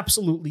 we have an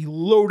absolutely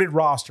loaded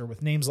roster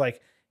with names like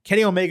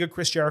Kenny Omega,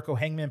 Chris Jericho,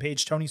 Hangman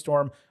Page, Tony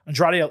Storm,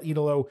 Andrade El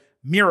Idolo,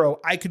 Miro.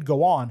 I could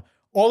go on.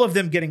 All of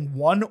them getting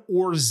 1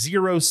 or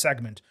 0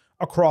 segment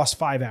across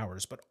 5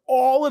 hours. But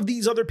all of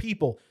these other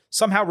people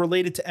somehow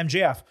related to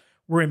MJF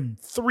were in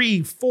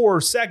 3,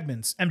 4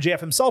 segments. MJF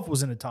himself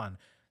was in a ton.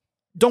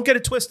 Don't get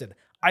it twisted.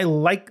 I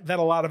like that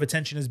a lot of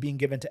attention is being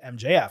given to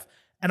MJF.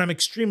 And I'm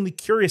extremely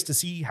curious to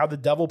see how the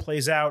devil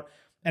plays out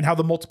and how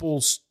the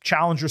multiple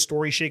challenger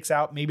story shakes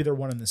out. Maybe they're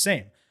one and the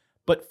same.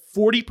 But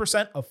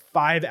 40% of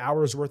 5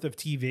 hours worth of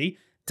TV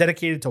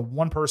dedicated to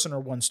one person or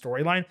one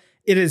storyline,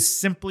 it is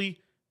simply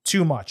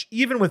too much.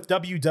 Even with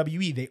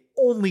WWE, they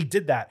only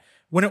did that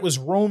when it was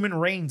Roman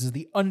Reigns as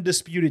the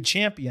undisputed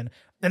champion.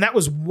 And that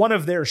was one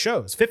of their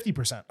shows,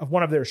 50% of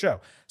one of their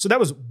show. So that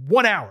was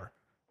 1 hour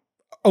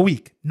a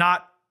week,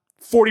 not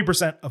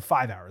 40% of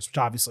 5 hours, which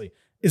obviously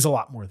is a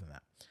lot more than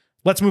that.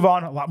 Let's move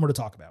on. A lot more to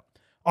talk about.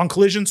 On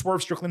Collision,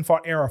 Swerve Strickland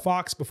fought Era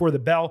Fox. Before the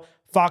bell,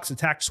 Fox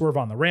attacked Swerve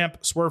on the ramp.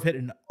 Swerve hit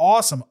an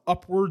awesome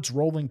upwards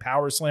rolling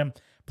power slam,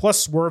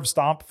 plus Swerve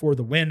stomp for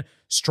the win.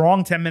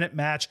 Strong 10-minute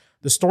match.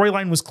 The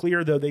storyline was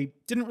clear, though they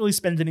didn't really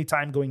spend any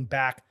time going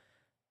back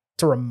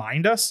to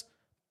remind us,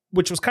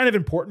 which was kind of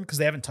important because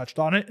they haven't touched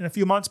on it in a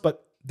few months,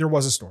 but there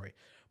was a story.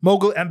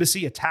 Mogul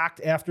Embassy attacked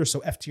after,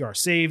 so FTR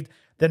saved.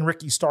 Then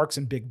Ricky Starks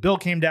and Big Bill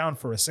came down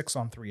for a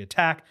 6-on-3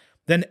 attack.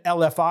 Then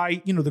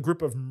LFI, the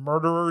group of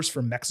murderers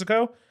from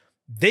Mexico,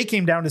 they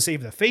came down to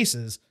save the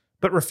faces,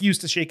 but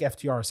refused to shake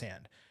FTR's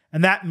hand.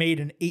 And that made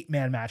an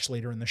 8-man match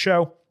later in the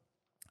show.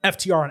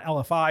 FTR and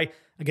LFI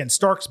against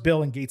Starks,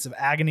 Bill, and Gates of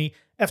Agony.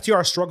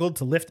 FTR struggled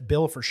to lift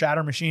Bill for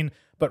Shatter Machine,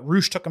 but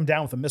Roosh took him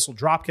down with a missile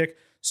dropkick.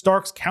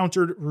 Starks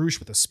countered Roosh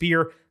with a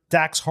spear.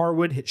 Dax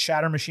Harwood hit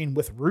Shatter Machine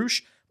with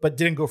Roosh, but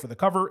didn't go for the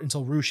cover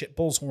until Roosh hit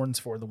Bull's Horns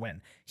for the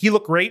win. He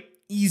looked great.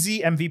 Easy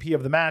MVP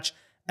of the match.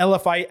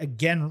 LFI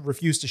again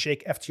refused to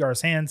shake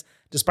FTR's hands,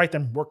 despite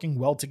them working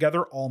well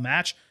together all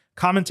match.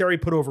 Commentary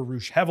put over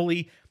Roosh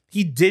heavily.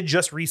 He did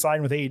just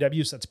re-sign with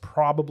AEW, so that's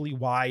probably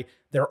why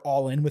they're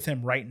all in with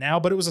him right now,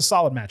 but it was a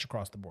solid match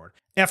across the board.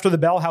 After the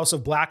bell, House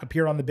of Black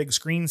appeared on the big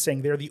screen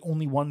saying they're the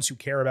only ones who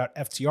care about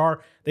FTR.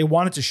 They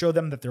wanted to show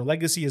them that their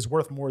legacy is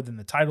worth more than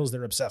the titles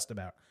they're obsessed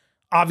about.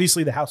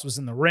 Obviously, the House was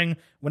in the ring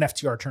when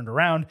FTR turned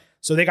around,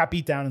 so they got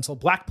beat down until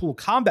Blackpool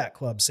Combat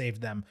Club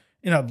saved them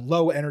in a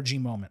low-energy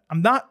moment.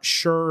 I'm not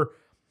sure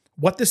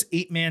what this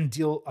 8-man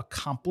deal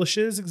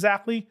accomplishes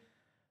exactly.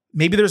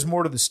 Maybe there's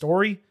more to the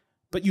story,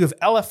 but you have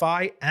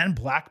LFI and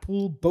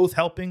Blackpool both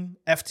helping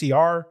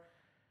FTR,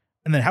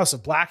 and then House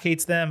of Black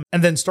hates them,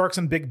 and then Starks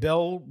and Big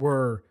Bill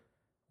were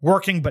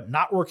working but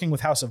not working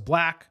with House of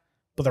Black,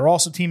 but they're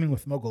also teaming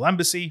with Mogul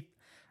Embassy.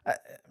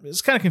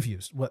 It's kind of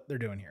confused what they're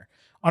doing here.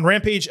 On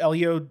Rampage,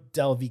 Elio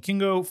Del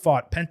Vikingo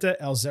fought Penta,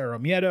 El Zero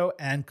Miedo,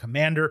 and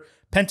Commander.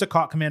 Penta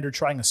caught Commander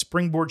trying a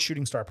springboard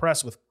shooting star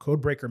press with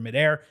Codebreaker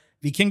midair.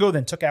 Vikingo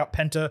then took out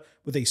Penta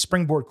with a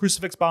springboard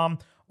crucifix bomb,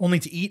 only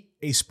to eat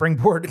a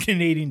springboard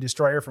Canadian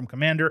destroyer from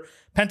Commander.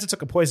 Penta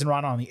took a poison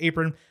rana on the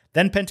apron.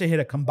 Then Penta hit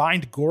a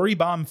combined gory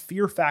bomb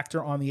Fear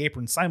Factor on the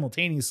apron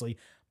simultaneously,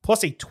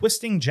 plus a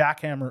twisting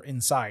jackhammer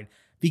inside.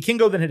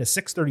 Vikingo then hit a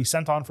 630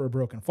 senton for a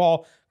broken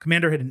fall.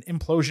 Commander hit an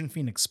implosion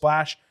Phoenix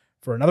Splash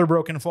for another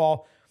broken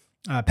fall.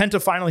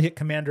 Penta finally hit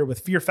Commander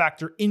with Fear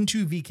Factor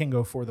into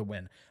Vikingo for the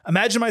win.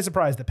 Imagine my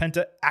surprise that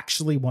Penta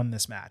actually won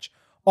this match.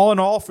 All in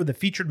all, for the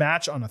featured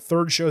match on a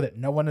third show that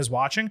no one is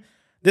watching,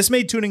 this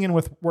made tuning in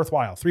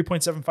worthwhile.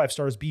 3.75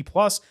 stars B+,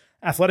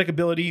 athletic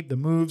ability, the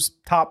moves,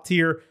 top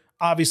tier.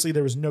 Obviously,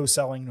 there was no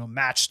selling, no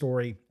match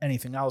story,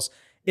 anything else.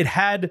 It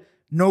had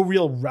no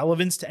real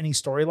relevance to any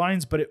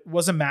storylines, but it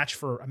was a match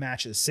for a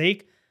match's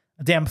sake.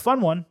 A damn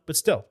fun one, but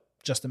still,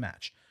 just a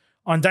match.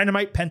 On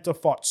Dynamite, Penta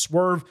fought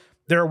Swerve.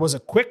 There was a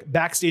quick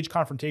backstage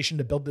confrontation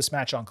to build this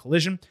match on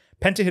Collision.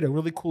 Penta hit a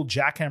really cool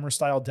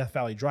jackhammer-style Death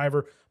Valley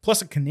driver,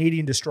 plus a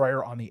Canadian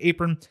destroyer on the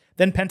apron.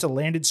 Then Penta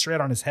landed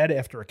straight on his head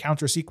after a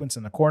counter sequence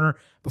in the corner,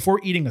 before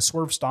eating a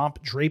Swerve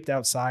stomp draped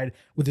outside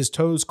with his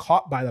toes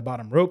caught by the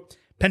bottom rope.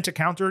 Penta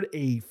countered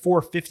a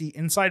 450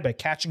 inside by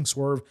catching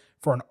Swerve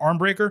for an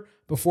armbreaker.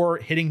 Before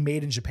hitting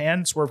Made in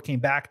Japan, Swerve came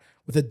back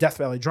with a Death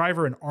Valley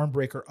driver, an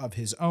armbreaker of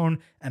his own,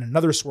 and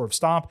another Swerve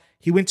stomp.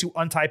 He went to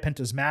untie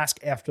Penta's mask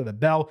after the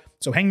bell,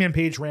 so Hangman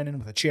Page ran in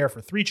with a chair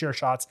for 3 chair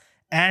shots,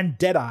 and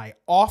Deadeye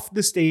off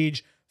the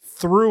stage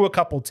through a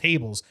couple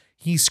tables.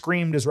 He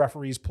screamed as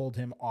referees pulled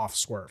him off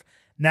Swerve.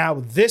 Now,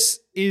 this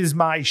is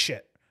my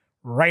shit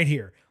right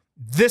here.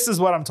 This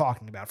is what I'm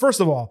talking about. First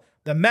of all,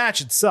 the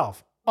match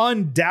itself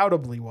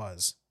undoubtedly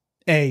was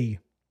a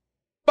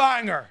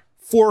Banger.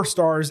 4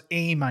 stars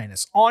A-,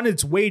 on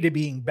its way to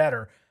being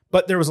better,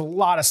 but there was a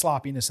lot of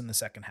sloppiness in the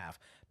second half.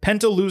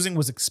 Penta losing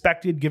was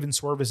expected given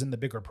Swerve is in the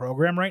bigger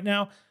program right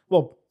now.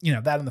 Well,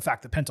 that and the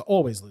fact that Penta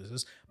always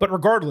loses. But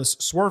regardless,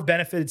 Swerve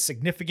benefited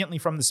significantly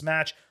from this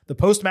match. The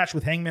post-match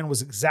with Hangman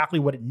was exactly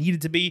what it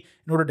needed to be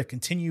in order to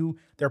continue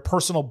their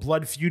personal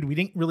blood feud. We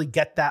didn't really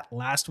get that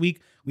last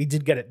week. We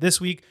did get it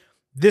this week.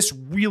 This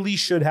really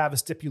should have a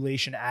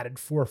stipulation added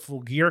for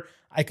Full Gear.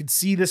 I could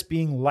see this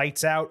being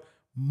lights out.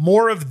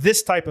 More of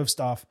this type of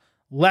stuff,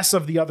 less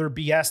of the other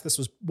BS. This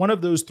was one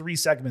of those 3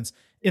 segments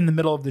in the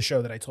middle of the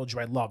show that I told you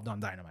I loved on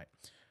Dynamite.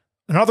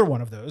 Another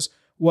one of those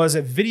was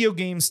a video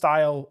game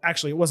style,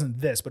 actually it wasn't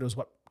this, but it was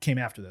what came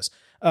after this.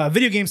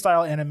 Video game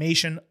style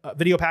animation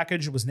video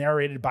package was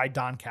narrated by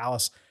Don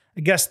Callis.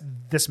 I guess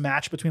this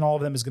match between all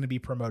of them is going to be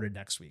promoted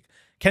next week.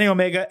 Kenny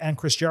Omega and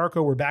Chris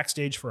Jericho were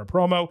backstage for a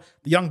promo.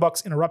 The Young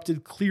Bucks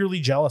interrupted, clearly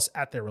jealous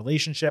at their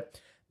relationship.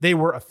 They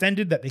were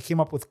offended that they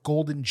came up with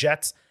Golden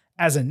Jets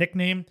as a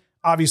nickname,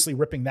 obviously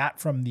ripping that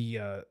from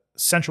the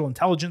Central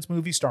Intelligence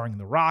movie starring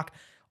The Rock.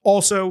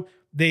 Also,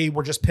 they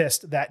were just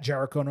pissed that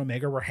Jericho and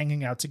Omega were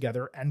hanging out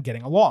together and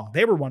getting along.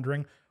 They were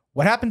wondering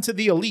what happened to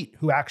the Elite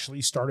who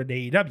actually started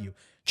AEW.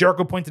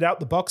 Jericho pointed out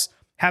the Bucks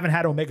haven't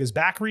had Omega's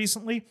back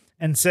recently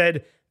and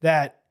said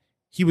that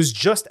he was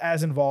just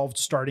as involved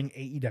starting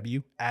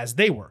AEW as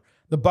they were.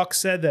 The Bucks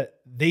said that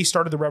they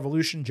started the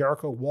revolution.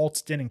 Jericho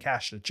waltzed in and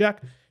cashed a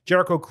check.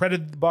 Jericho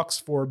credited the Bucks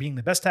for being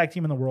the best tag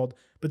team in the world,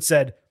 but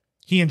said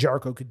he and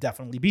Jericho could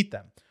definitely beat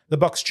them. The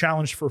Bucks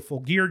challenged for Full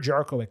Gear.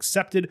 Jericho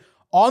accepted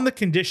on the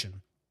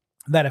condition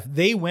that if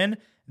they win,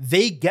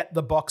 they get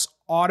the Bucks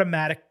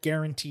automatic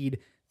guaranteed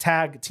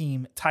tag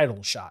team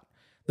title shot.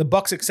 The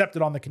Bucks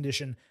accepted on the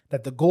condition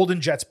that the Golden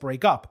Jets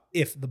break up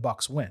if the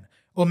Bucks win.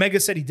 Omega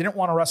said he didn't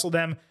want to wrestle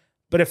them,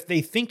 but if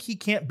they think he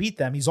can't beat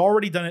them, he's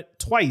already done it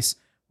twice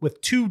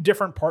with 2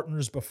 different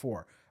partners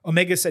before.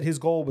 Omega said his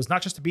goal was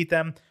not just to beat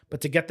them,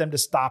 but to get them to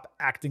stop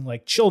acting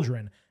like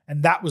children.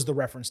 And that was the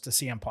reference to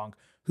CM Punk,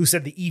 who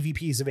said the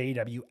EVPs of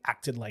AEW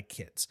acted like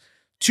kids.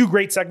 2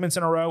 great segments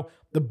in a row.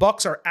 The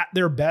Bucks are at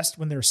their best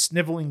when they're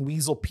sniveling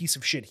weasel piece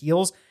of shit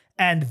heels,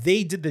 and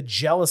they did the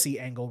jealousy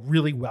angle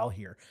really well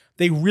here.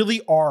 They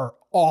really are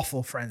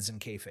awful friends in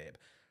kayfabe,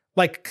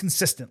 like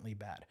consistently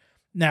bad.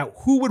 Now,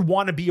 who would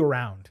want to be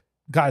around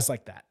guys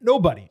like that?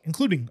 Nobody,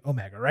 including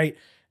Omega, right?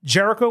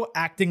 Jericho,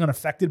 acting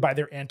unaffected by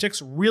their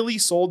antics, really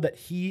sold that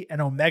he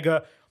and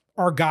Omega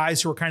are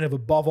guys who are kind of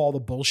above all the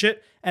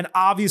bullshit, and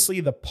obviously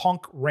the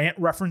Punk rant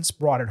reference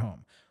brought it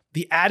home.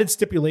 The added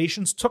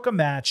stipulations took a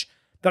match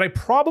that I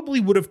probably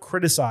would have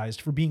criticized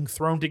for being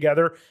thrown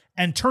together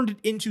and turned it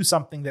into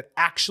something that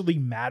actually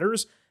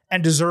matters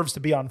and deserves to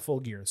be on Full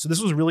Gear. So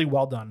this was really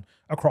well done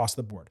across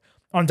the board.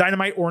 On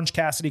Dynamite, Orange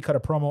Cassidy cut a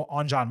promo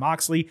on Jon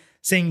Moxley,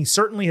 saying he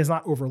certainly has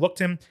not overlooked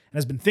him and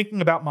has been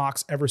thinking about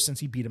Mox ever since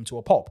he beat him to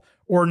a pulp.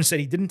 Orange said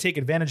he didn't take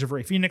advantage of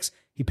Rey Fenix.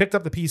 He picked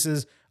up the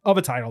pieces of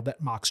a title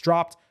that Mox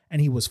dropped,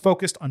 and he was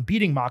focused on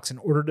beating Mox in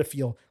order to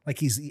feel like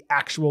he's the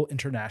actual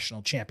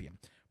international champion.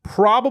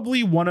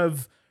 Probably one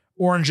of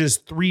Orange's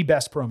 3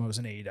 best promos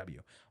in AEW.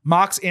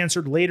 Mox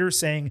answered later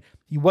saying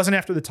he wasn't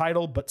after the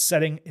title, but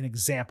setting an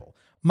example.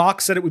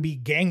 Mox said it would be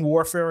gang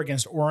warfare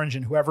against Orange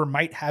and whoever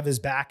might have his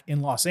back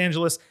in Los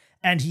Angeles,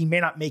 and he may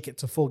not make it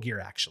to Full Gear,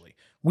 actually.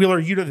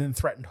 Wheeler Yuta then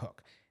threatened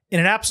Hook. In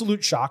an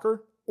absolute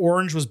shocker,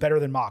 Orange was better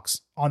than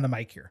Mox on the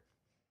mic here.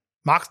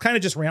 Mox kind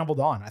of just rambled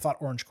on. I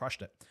thought Orange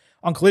crushed it.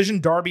 On Collision,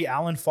 Darby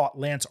Allin fought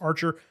Lance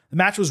Archer. The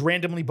match was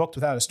randomly booked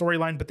without a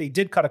storyline, but they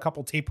did cut a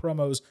couple tape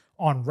promos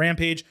on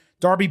Rampage.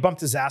 Darby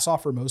bumped his ass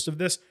off for most of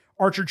this.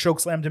 Archer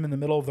chokeslammed him in the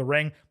middle of the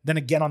ring, then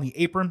again on the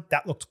apron.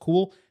 That looked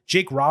cool.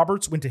 Jake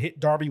Roberts went to hit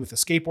Darby with a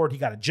skateboard. He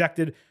got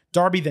ejected.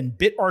 Darby then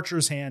bit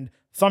Archer's hand,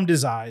 thumbed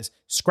his eyes,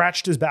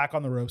 scratched his back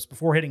on the ropes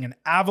before hitting an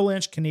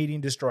avalanche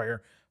Canadian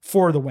Destroyer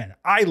for the win.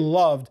 I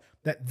loved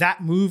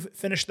that move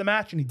finished the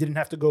match and he didn't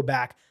have to go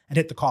back and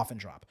hit the coffin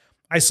drop.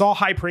 I saw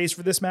high praise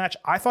for this match.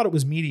 I thought it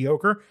was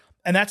mediocre,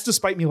 and that's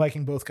despite me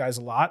liking both guys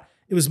a lot.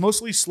 It was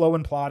mostly slow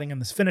and plodding,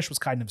 and this finish was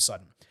kind of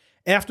sudden.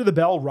 After the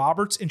bell,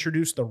 Roberts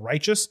introduced the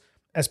Righteous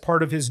as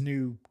part of his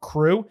new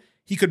crew.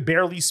 He could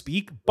barely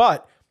speak,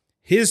 but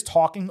his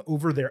talking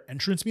over their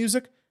entrance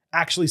music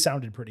actually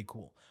sounded pretty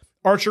cool.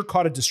 Archer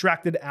caught a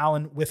distracted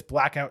Allin with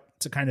Blackout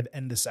to kind of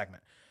end the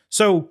segment.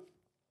 So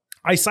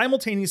I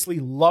simultaneously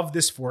love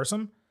this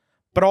foursome,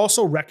 but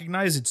also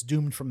recognize it's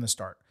doomed from the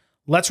start.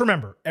 Let's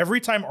remember, every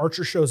time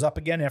Archer shows up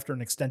again after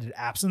an extended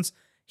absence,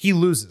 he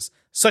loses,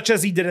 such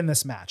as he did in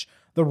this match.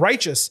 The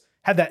Righteous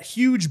had that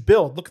huge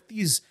build. Look at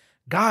these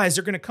guys.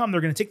 They're going to come.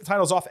 They're going to take the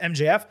titles off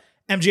MJF.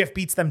 MJF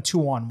beats them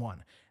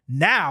 2-on-1.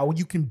 Now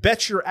you can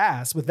bet your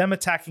ass with them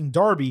attacking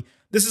Darby,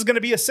 this is going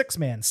to be a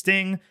 6-man.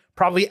 Sting,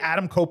 probably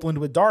Adam Copeland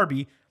with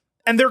Darby,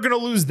 and they're going to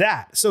lose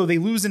that. So they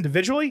lose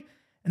individually,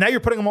 and now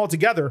you're putting them all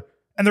together,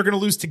 and they're going to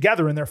lose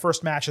together in their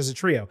first match as a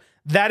trio.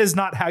 That is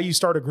not how you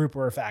start a group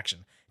or a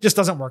faction. It just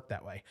doesn't work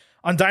that way.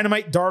 On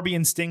Dynamite, Darby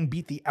and Sting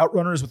beat the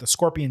Outrunners with a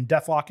Scorpion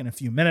Deathlock in a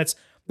few minutes.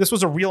 This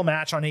was a real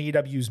match on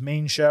AEW's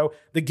main show.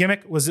 The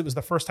gimmick was it was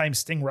the first time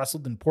Sting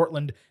wrestled in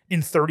Portland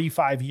in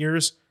 35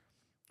 years.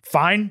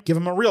 Fine, give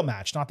him a real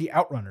match, not the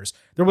Outrunners.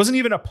 There wasn't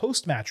even a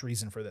post-match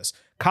reason for this.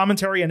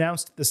 Commentary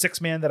announced the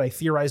 6-man that I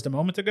theorized a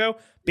moment ago,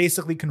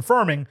 basically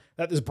confirming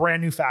that this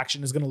brand new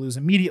faction is going to lose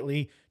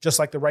immediately, just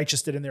like the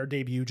Righteous did in their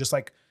debut, just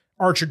like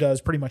Archer does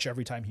pretty much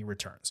every time he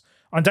returns.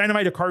 On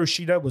Dynamite, Hikaru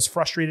Shida was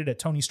frustrated at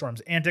Tony Storm's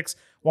antics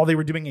while they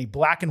were doing a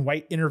black and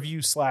white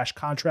interview /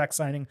 contract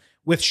signing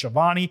with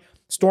Shivani.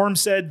 Storm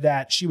said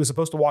that she was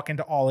supposed to walk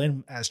into All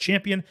In as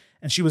champion,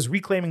 and she was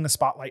reclaiming the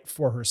spotlight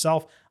for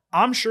herself.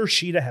 I'm sure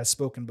Shida has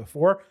spoken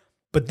before,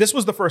 but this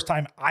was the first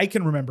time I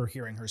can remember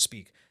hearing her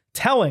speak,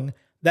 telling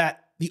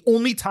that the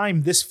only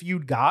time this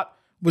feud got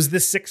was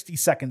this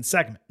 60-second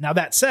segment. Now,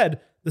 that said,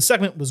 the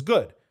segment was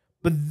good,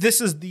 but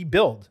this is the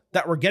build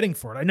that we're getting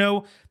for it. I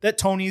know that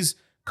Tony's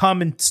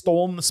come and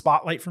stolen the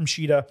spotlight from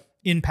Shida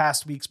in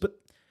past weeks, but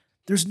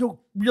there's no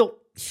real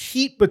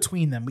heat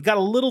between them. We got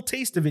a little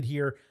taste of it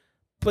here,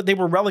 but they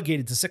were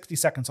relegated to 60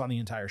 seconds on the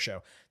entire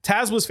show.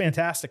 Taz was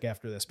fantastic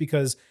after this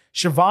because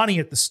Shivani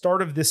at the start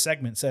of this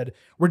segment said,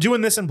 "We're doing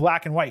this in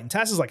black and white." And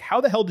Taz is like,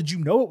 "How the hell did you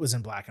know it was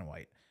in black and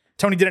white?"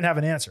 Tony didn't have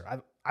an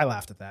answer. I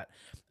laughed at that.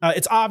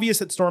 It's obvious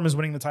that Storm is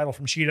winning the title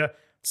from Shida.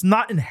 It's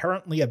not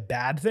inherently a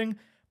bad thing,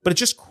 but it's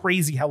just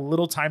crazy how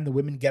little time the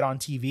women get on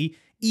TV,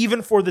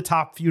 even for the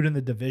top feud in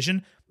the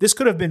division. This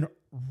could have been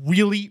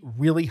really,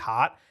 really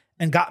hot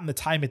and gotten the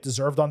time it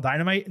deserved on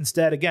Dynamite.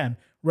 Instead, again,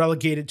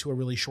 relegated to a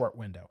really short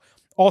window.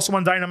 Also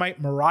on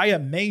Dynamite, Mariah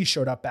May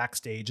showed up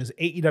backstage as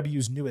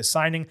AEW's newest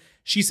signing.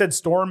 She said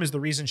Storm is the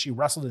reason she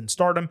wrestled in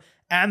Stardom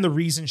and the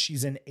reason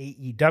she's in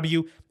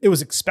AEW. It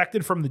was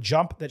expected from the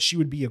jump that she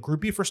would be a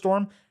groupie for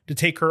Storm to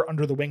take her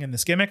under the wing in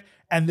this gimmick,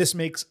 and this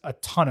makes a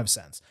ton of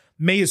sense.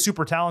 May is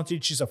super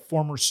talented. She's a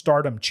former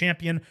Stardom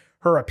champion.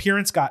 Her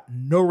appearance got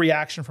no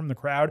reaction from the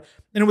crowd,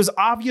 and it was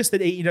obvious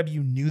that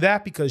AEW knew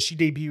that because she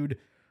debuted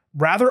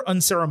rather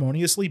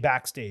unceremoniously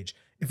backstage.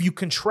 If you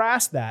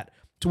contrast that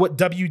to what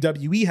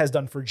WWE has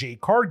done for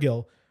Jade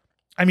Cargill,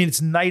 I mean,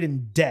 it's night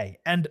and day.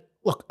 And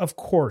look, of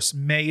course,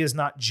 May is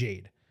not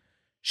Jade.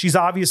 She's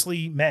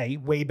obviously May,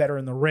 way better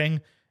in the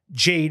ring.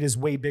 Jade is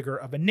way bigger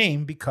of a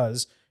name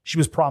because she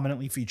was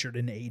prominently featured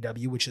in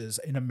AEW, which is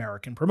an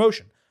American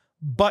promotion.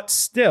 But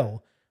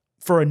still,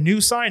 for a new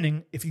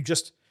signing, if you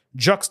just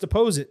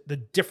juxtapose it, the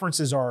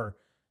differences are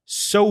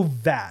so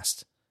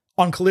vast.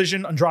 On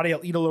Collision, Andrade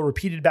El Idolo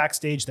repeated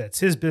backstage that it's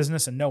his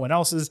business and no one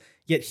else's,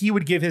 yet he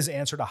would give his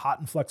answer to Hot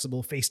and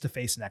Flexible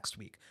face-to-face next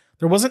week.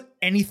 There wasn't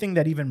anything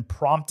that even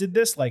prompted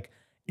this, like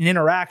an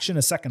interaction,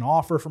 a second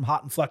offer from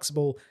Hot and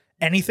Flexible,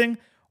 anything.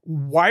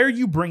 Why are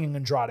you bringing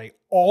Andrade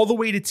all the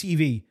way to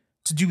TV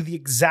to do the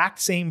exact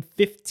same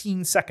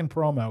 15-second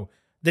promo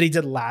that he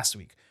did last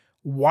week?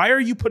 Why are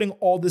you putting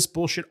all this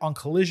bullshit on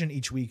Collision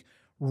each week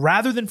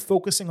rather than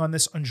focusing on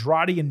this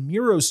Andrade and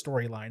Miro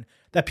storyline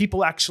that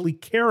people actually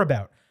care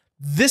about?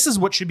 This is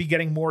what should be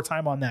getting more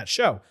time on that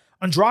show.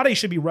 Andrade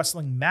should be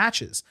wrestling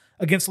matches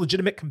against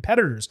legitimate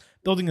competitors,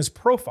 building his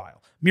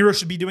profile. Miro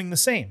should be doing the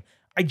same.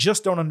 I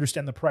just don't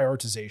understand the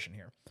prioritization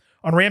here.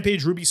 On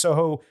Rampage, Ruby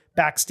Soho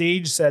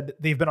backstage said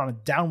they've been on a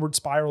downward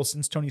spiral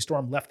since Toni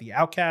Storm left the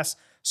Outcasts.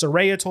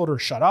 Saraya told her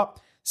shut up,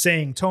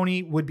 saying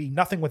Toni would be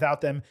nothing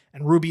without them,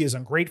 and Ruby is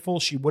ungrateful.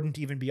 She wouldn't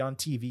even be on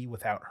TV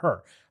without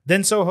her.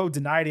 Then Soho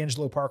denied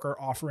Angelo Parker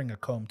offering a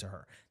comb to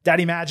her.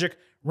 Daddy Magic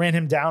ran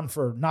him down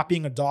for not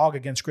being a dog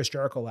against Chris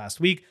Jericho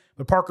last week,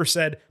 but Parker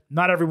said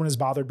not everyone is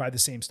bothered by the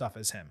same stuff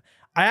as him.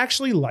 I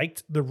actually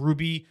liked the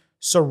Ruby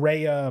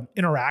Saraya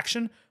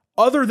interaction,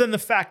 other than the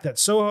fact that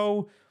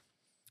Soho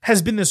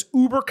has been this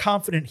uber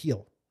confident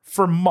heel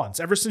for months,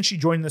 ever since she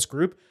joined this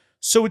group.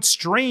 So it's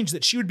strange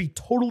that she would be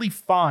totally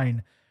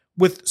fine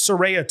with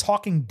Saraya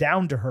talking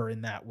down to her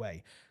in that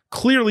way.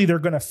 Clearly they're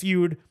going to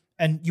feud,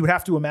 and you would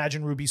have to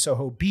imagine Ruby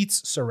Soho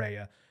beats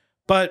Saraya,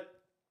 but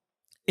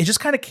it just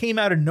kind of came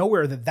out of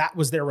nowhere that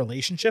was their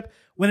relationship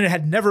when it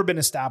had never been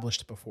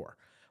established before.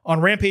 On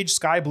Rampage,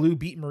 Sky Blue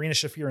beat Marina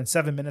Shafir in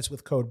 7 minutes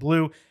with Code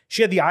Blue.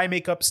 She had the eye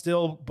makeup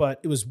still, but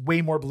it was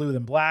way more blue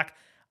than black.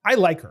 I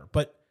like her,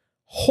 but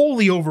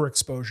holy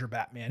overexposure,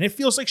 Batman. It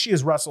feels like she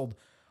has wrestled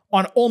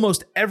on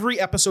almost every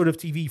episode of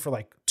TV for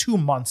like 2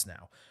 months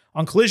now.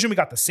 On Collision, we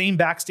got the same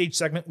backstage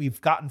segment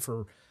we've gotten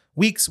for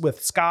weeks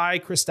with Sky,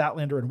 Chris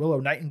Statlander, and Willow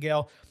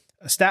Nightingale.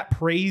 Stat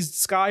praised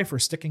Sky for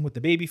sticking with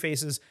the baby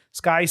faces.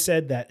 Sky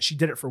said that she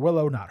did it for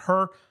Willow, not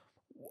her.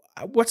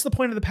 What's the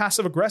point of the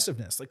passive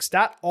aggressiveness? Like,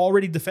 Stat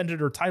already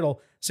defended her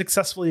title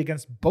successfully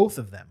against both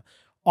of them.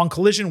 On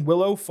Collision,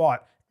 Willow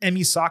fought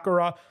Emi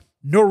Sakura.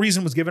 No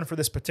reason was given for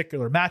this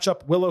particular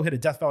matchup. Willow hit a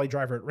Death Valley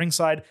driver at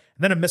ringside, and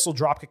then a missile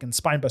dropkick and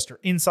spinebuster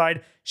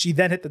inside. She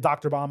then hit the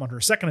Dr. Bomb on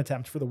her second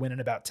attempt for the win in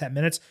about 10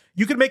 minutes.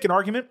 You could make an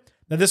argument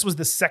that this was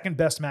the second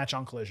best match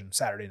on Collision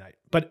Saturday night,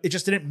 but it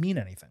just didn't mean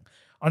anything.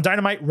 On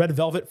Dynamite, Red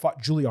Velvet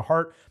fought Julia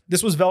Hart.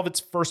 This was Velvet's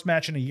first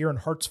match in a year and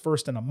Hart's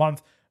first in a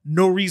month.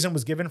 No reason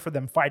was given for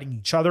them fighting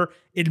each other.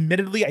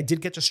 Admittedly, I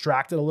did get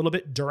distracted a little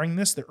bit during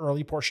the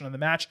early portion of the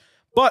match,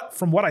 but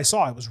from what I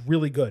saw, it was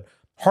really good.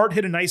 Hart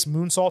hit a nice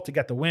moonsault to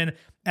get the win,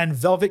 and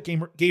Velvet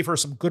gave her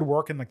some good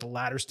work in like the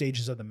latter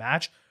stages of the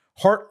match.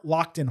 Hart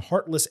locked in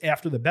Heartless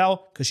after the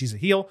bell because she's a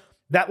heel.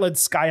 That led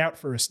Sky out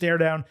for a stare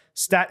down.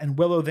 Stat and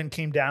Willow then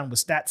came down with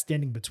Stat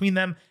standing between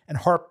them and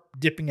Hart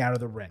dipping out of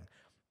the ring.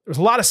 There's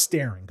a lot of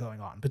staring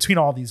going on between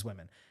all these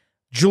women.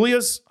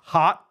 Julia's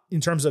hot in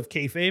terms of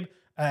kayfabe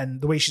and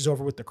the way she's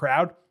over with the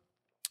crowd.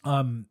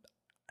 The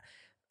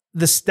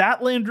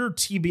Statlander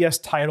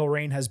TBS title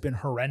reign has been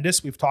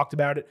horrendous. We've talked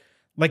about it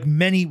like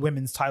many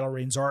women's title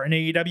reigns are in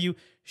AEW.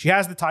 She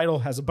has the title,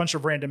 has a bunch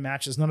of random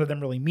matches. None of them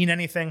really mean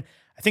anything.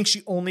 I think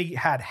she only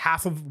had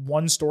half of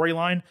one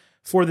storyline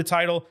for the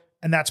title,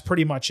 and that's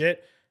pretty much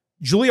it.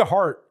 Julia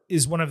Hart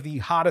is one of the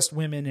hottest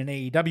women in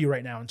AEW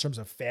right now in terms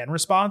of fan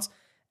response,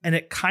 and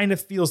it kind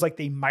of feels like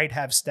they might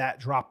have Stat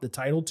drop the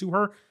title to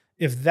her.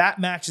 If that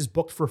match is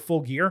booked for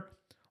Full Gear,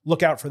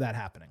 look out for that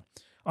happening.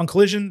 On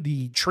Collision,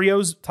 the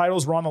trios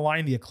titles were on the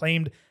line, the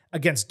Acclaimed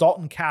against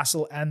Dalton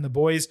Castle and the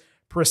Boys.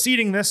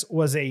 Preceding this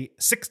was a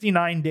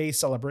 69-day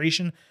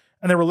celebration,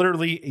 and there were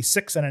literally a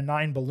 6 and a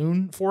 9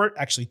 balloon for it,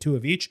 actually 2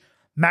 of each.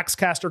 Max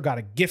Caster got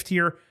a gift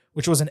here,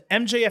 which was an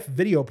MJF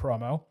video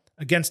promo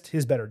against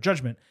his better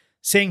judgment,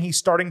 saying he's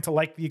starting to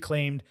like the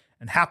Acclaimed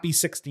and happy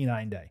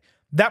 69-day.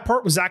 That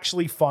part was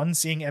actually fun,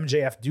 seeing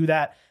MJF do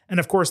that, and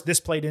of course this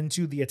played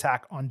into the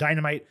attack on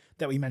Dynamite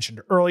that we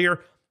mentioned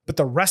earlier. But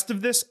the rest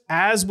of this,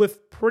 as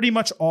with pretty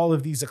much all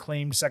of these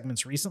Acclaimed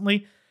segments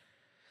recently,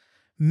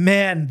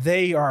 man,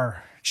 they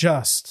are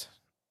just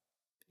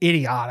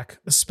idiotic,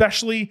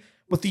 especially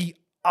with the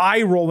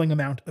eye-rolling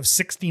amount of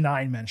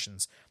 69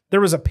 mentions.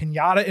 There was a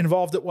piñata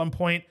involved at one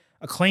point.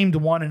 Acclaimed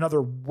won another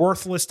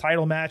worthless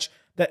title match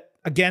that,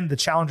 again, the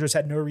challengers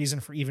had no reason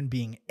for even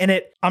being in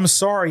it. I'm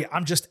sorry,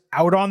 I'm just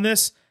out on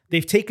this.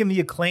 They've taken the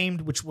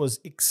Acclaimed, which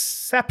was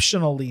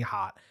exceptionally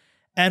hot,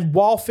 and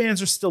while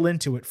fans are still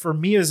into it, for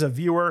me as a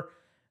viewer,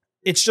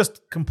 it's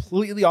just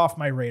completely off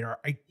my radar.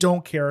 I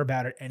don't care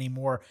about it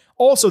anymore.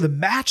 Also, the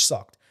match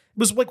sucked. It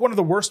was like one of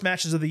the worst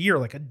matches of the year,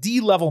 like a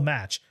D-level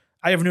match.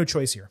 I have no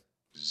choice here.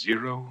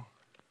 0.0.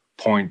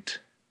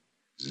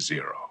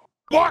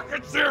 Walk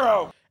at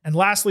 0. And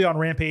lastly, on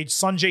Rampage,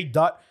 Sanjay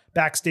Dutt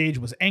backstage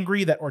was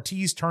angry that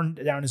Ortiz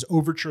turned down his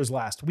overtures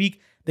last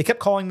week. They kept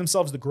calling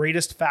themselves the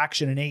greatest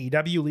faction in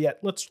AEW, yet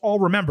let's all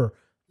remember,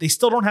 they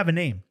still don't have a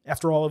name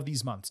after all of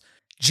these months.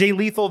 Jay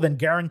Lethal then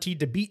guaranteed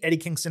to beat Eddie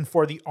Kingston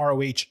for the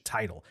ROH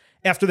title.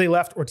 After they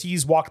left,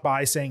 Ortiz walked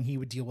by saying he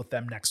would deal with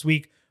them next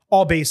week.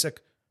 All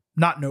basic,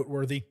 not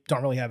noteworthy,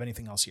 don't really have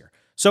anything else here.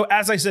 So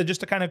as I said, just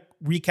to kind of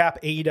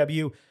recap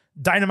AEW,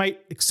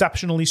 Dynamite,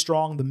 exceptionally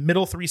strong. The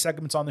middle 3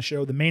 segments on the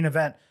show, the main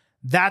event,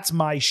 that's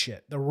my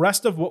shit. The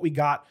rest of what we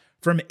got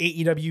from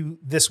AEW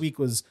this week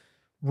was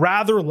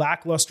rather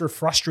lackluster,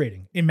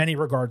 frustrating in many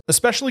regards,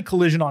 especially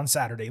Collision on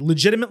Saturday.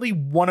 Legitimately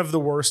one of the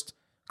worst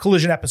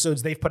Collision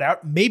episodes they've put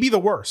out, maybe the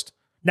worst,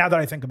 now that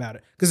I think about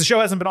it, because the show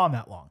hasn't been on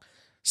that long.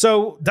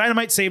 So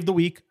Dynamite saved the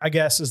week, I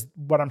guess, is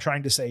what I'm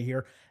trying to say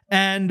here.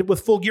 And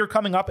with Full Gear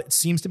coming up, it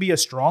seems to be a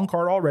strong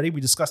card already. We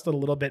discussed it a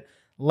little bit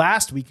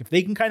last week. If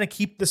they can kind of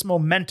keep this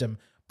momentum,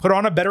 put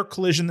on a better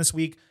Collision this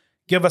week,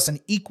 give us an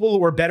equal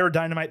or better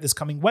Dynamite this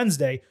coming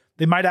Wednesday,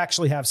 they might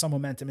actually have some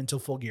momentum until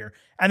Full Gear.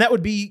 And that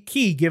would be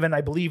key, given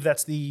I believe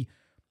it's the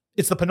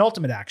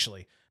penultimate,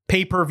 actually,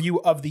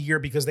 pay-per-view of the year,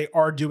 because they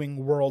are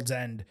doing World's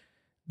End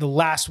the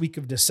last week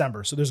of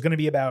December. So there's going to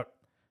be about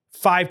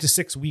 5 to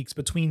 6 weeks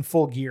between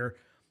Full Gear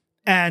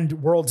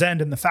and World's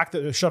End. And the fact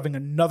that they're shoving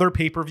another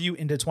pay-per-view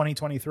into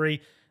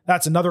 2023,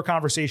 that's another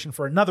conversation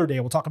for another day.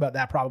 We'll talk about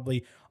that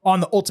probably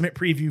on the Ultimate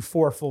Preview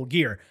for Full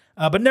Gear.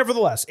 But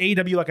nevertheless,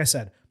 AEW, like I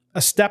said,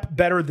 a step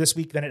better this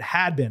week than it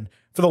had been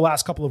for the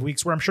last couple of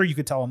weeks, where I'm sure you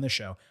could tell on this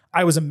show,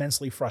 I was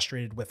immensely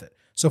frustrated with it.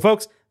 So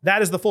folks,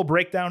 that is the full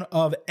breakdown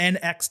of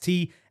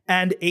NXT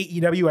and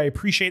AEW. I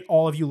appreciate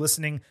all of you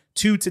listening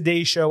to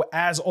today's show.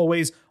 As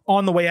always,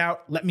 on the way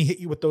out, let me hit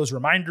you with those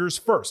reminders.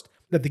 First,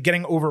 that the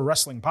Getting Over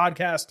Wrestling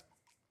podcast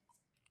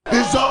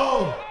It's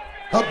all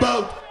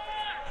about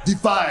the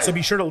five. So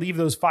be sure to leave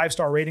those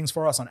 5-star ratings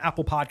for us on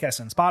Apple Podcasts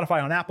and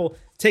Spotify. On Apple,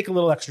 take a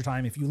little extra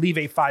time. If you leave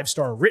a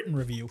 5-star written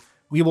review,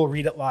 we will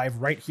read it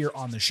live right here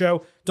on the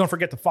show. Don't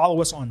forget to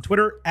follow us on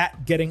Twitter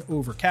at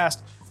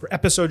GettingOverCast for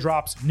episode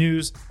drops,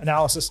 news,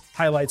 analysis,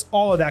 highlights,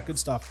 all of that good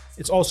stuff.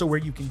 It's also where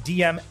you can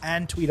DM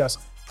and tweet us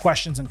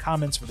questions and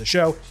comments for the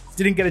show.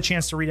 Didn't get a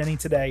chance to read any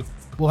today.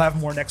 We'll have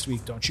more next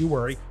week, don't you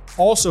worry.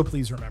 Also,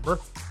 please remember,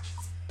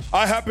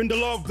 I happen to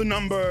love the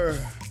number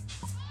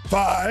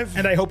 5.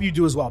 and I hope you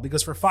do as well,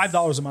 because for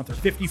 $5 a month or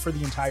 $50 for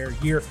the entire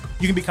year,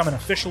 you can become an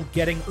official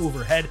Getting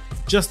Overhead.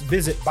 Just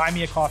visit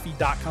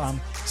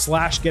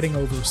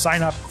buymeacoffee.com/gettingover.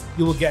 Sign up.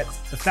 You will get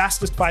the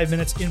fastest 5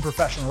 minutes in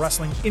professional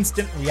wrestling,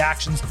 instant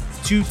reactions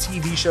to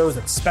TV shows,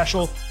 and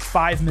special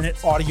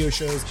 5-minute audio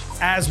shows,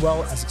 as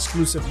well as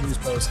exclusive news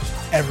posts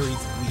every week.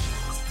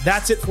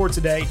 That's it for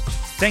today.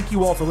 Thank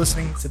you all for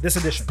listening to this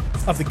edition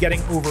of the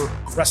Getting Over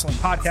Wrestling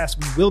podcast.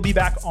 We will be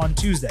back on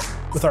Tuesday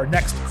with our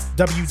next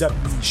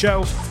WWE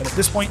show. But at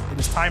this point, it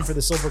is time for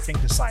the Silver King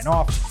to sign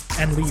off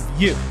and leave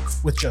you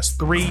with just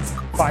 3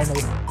 final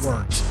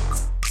words.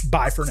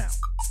 Bye for now.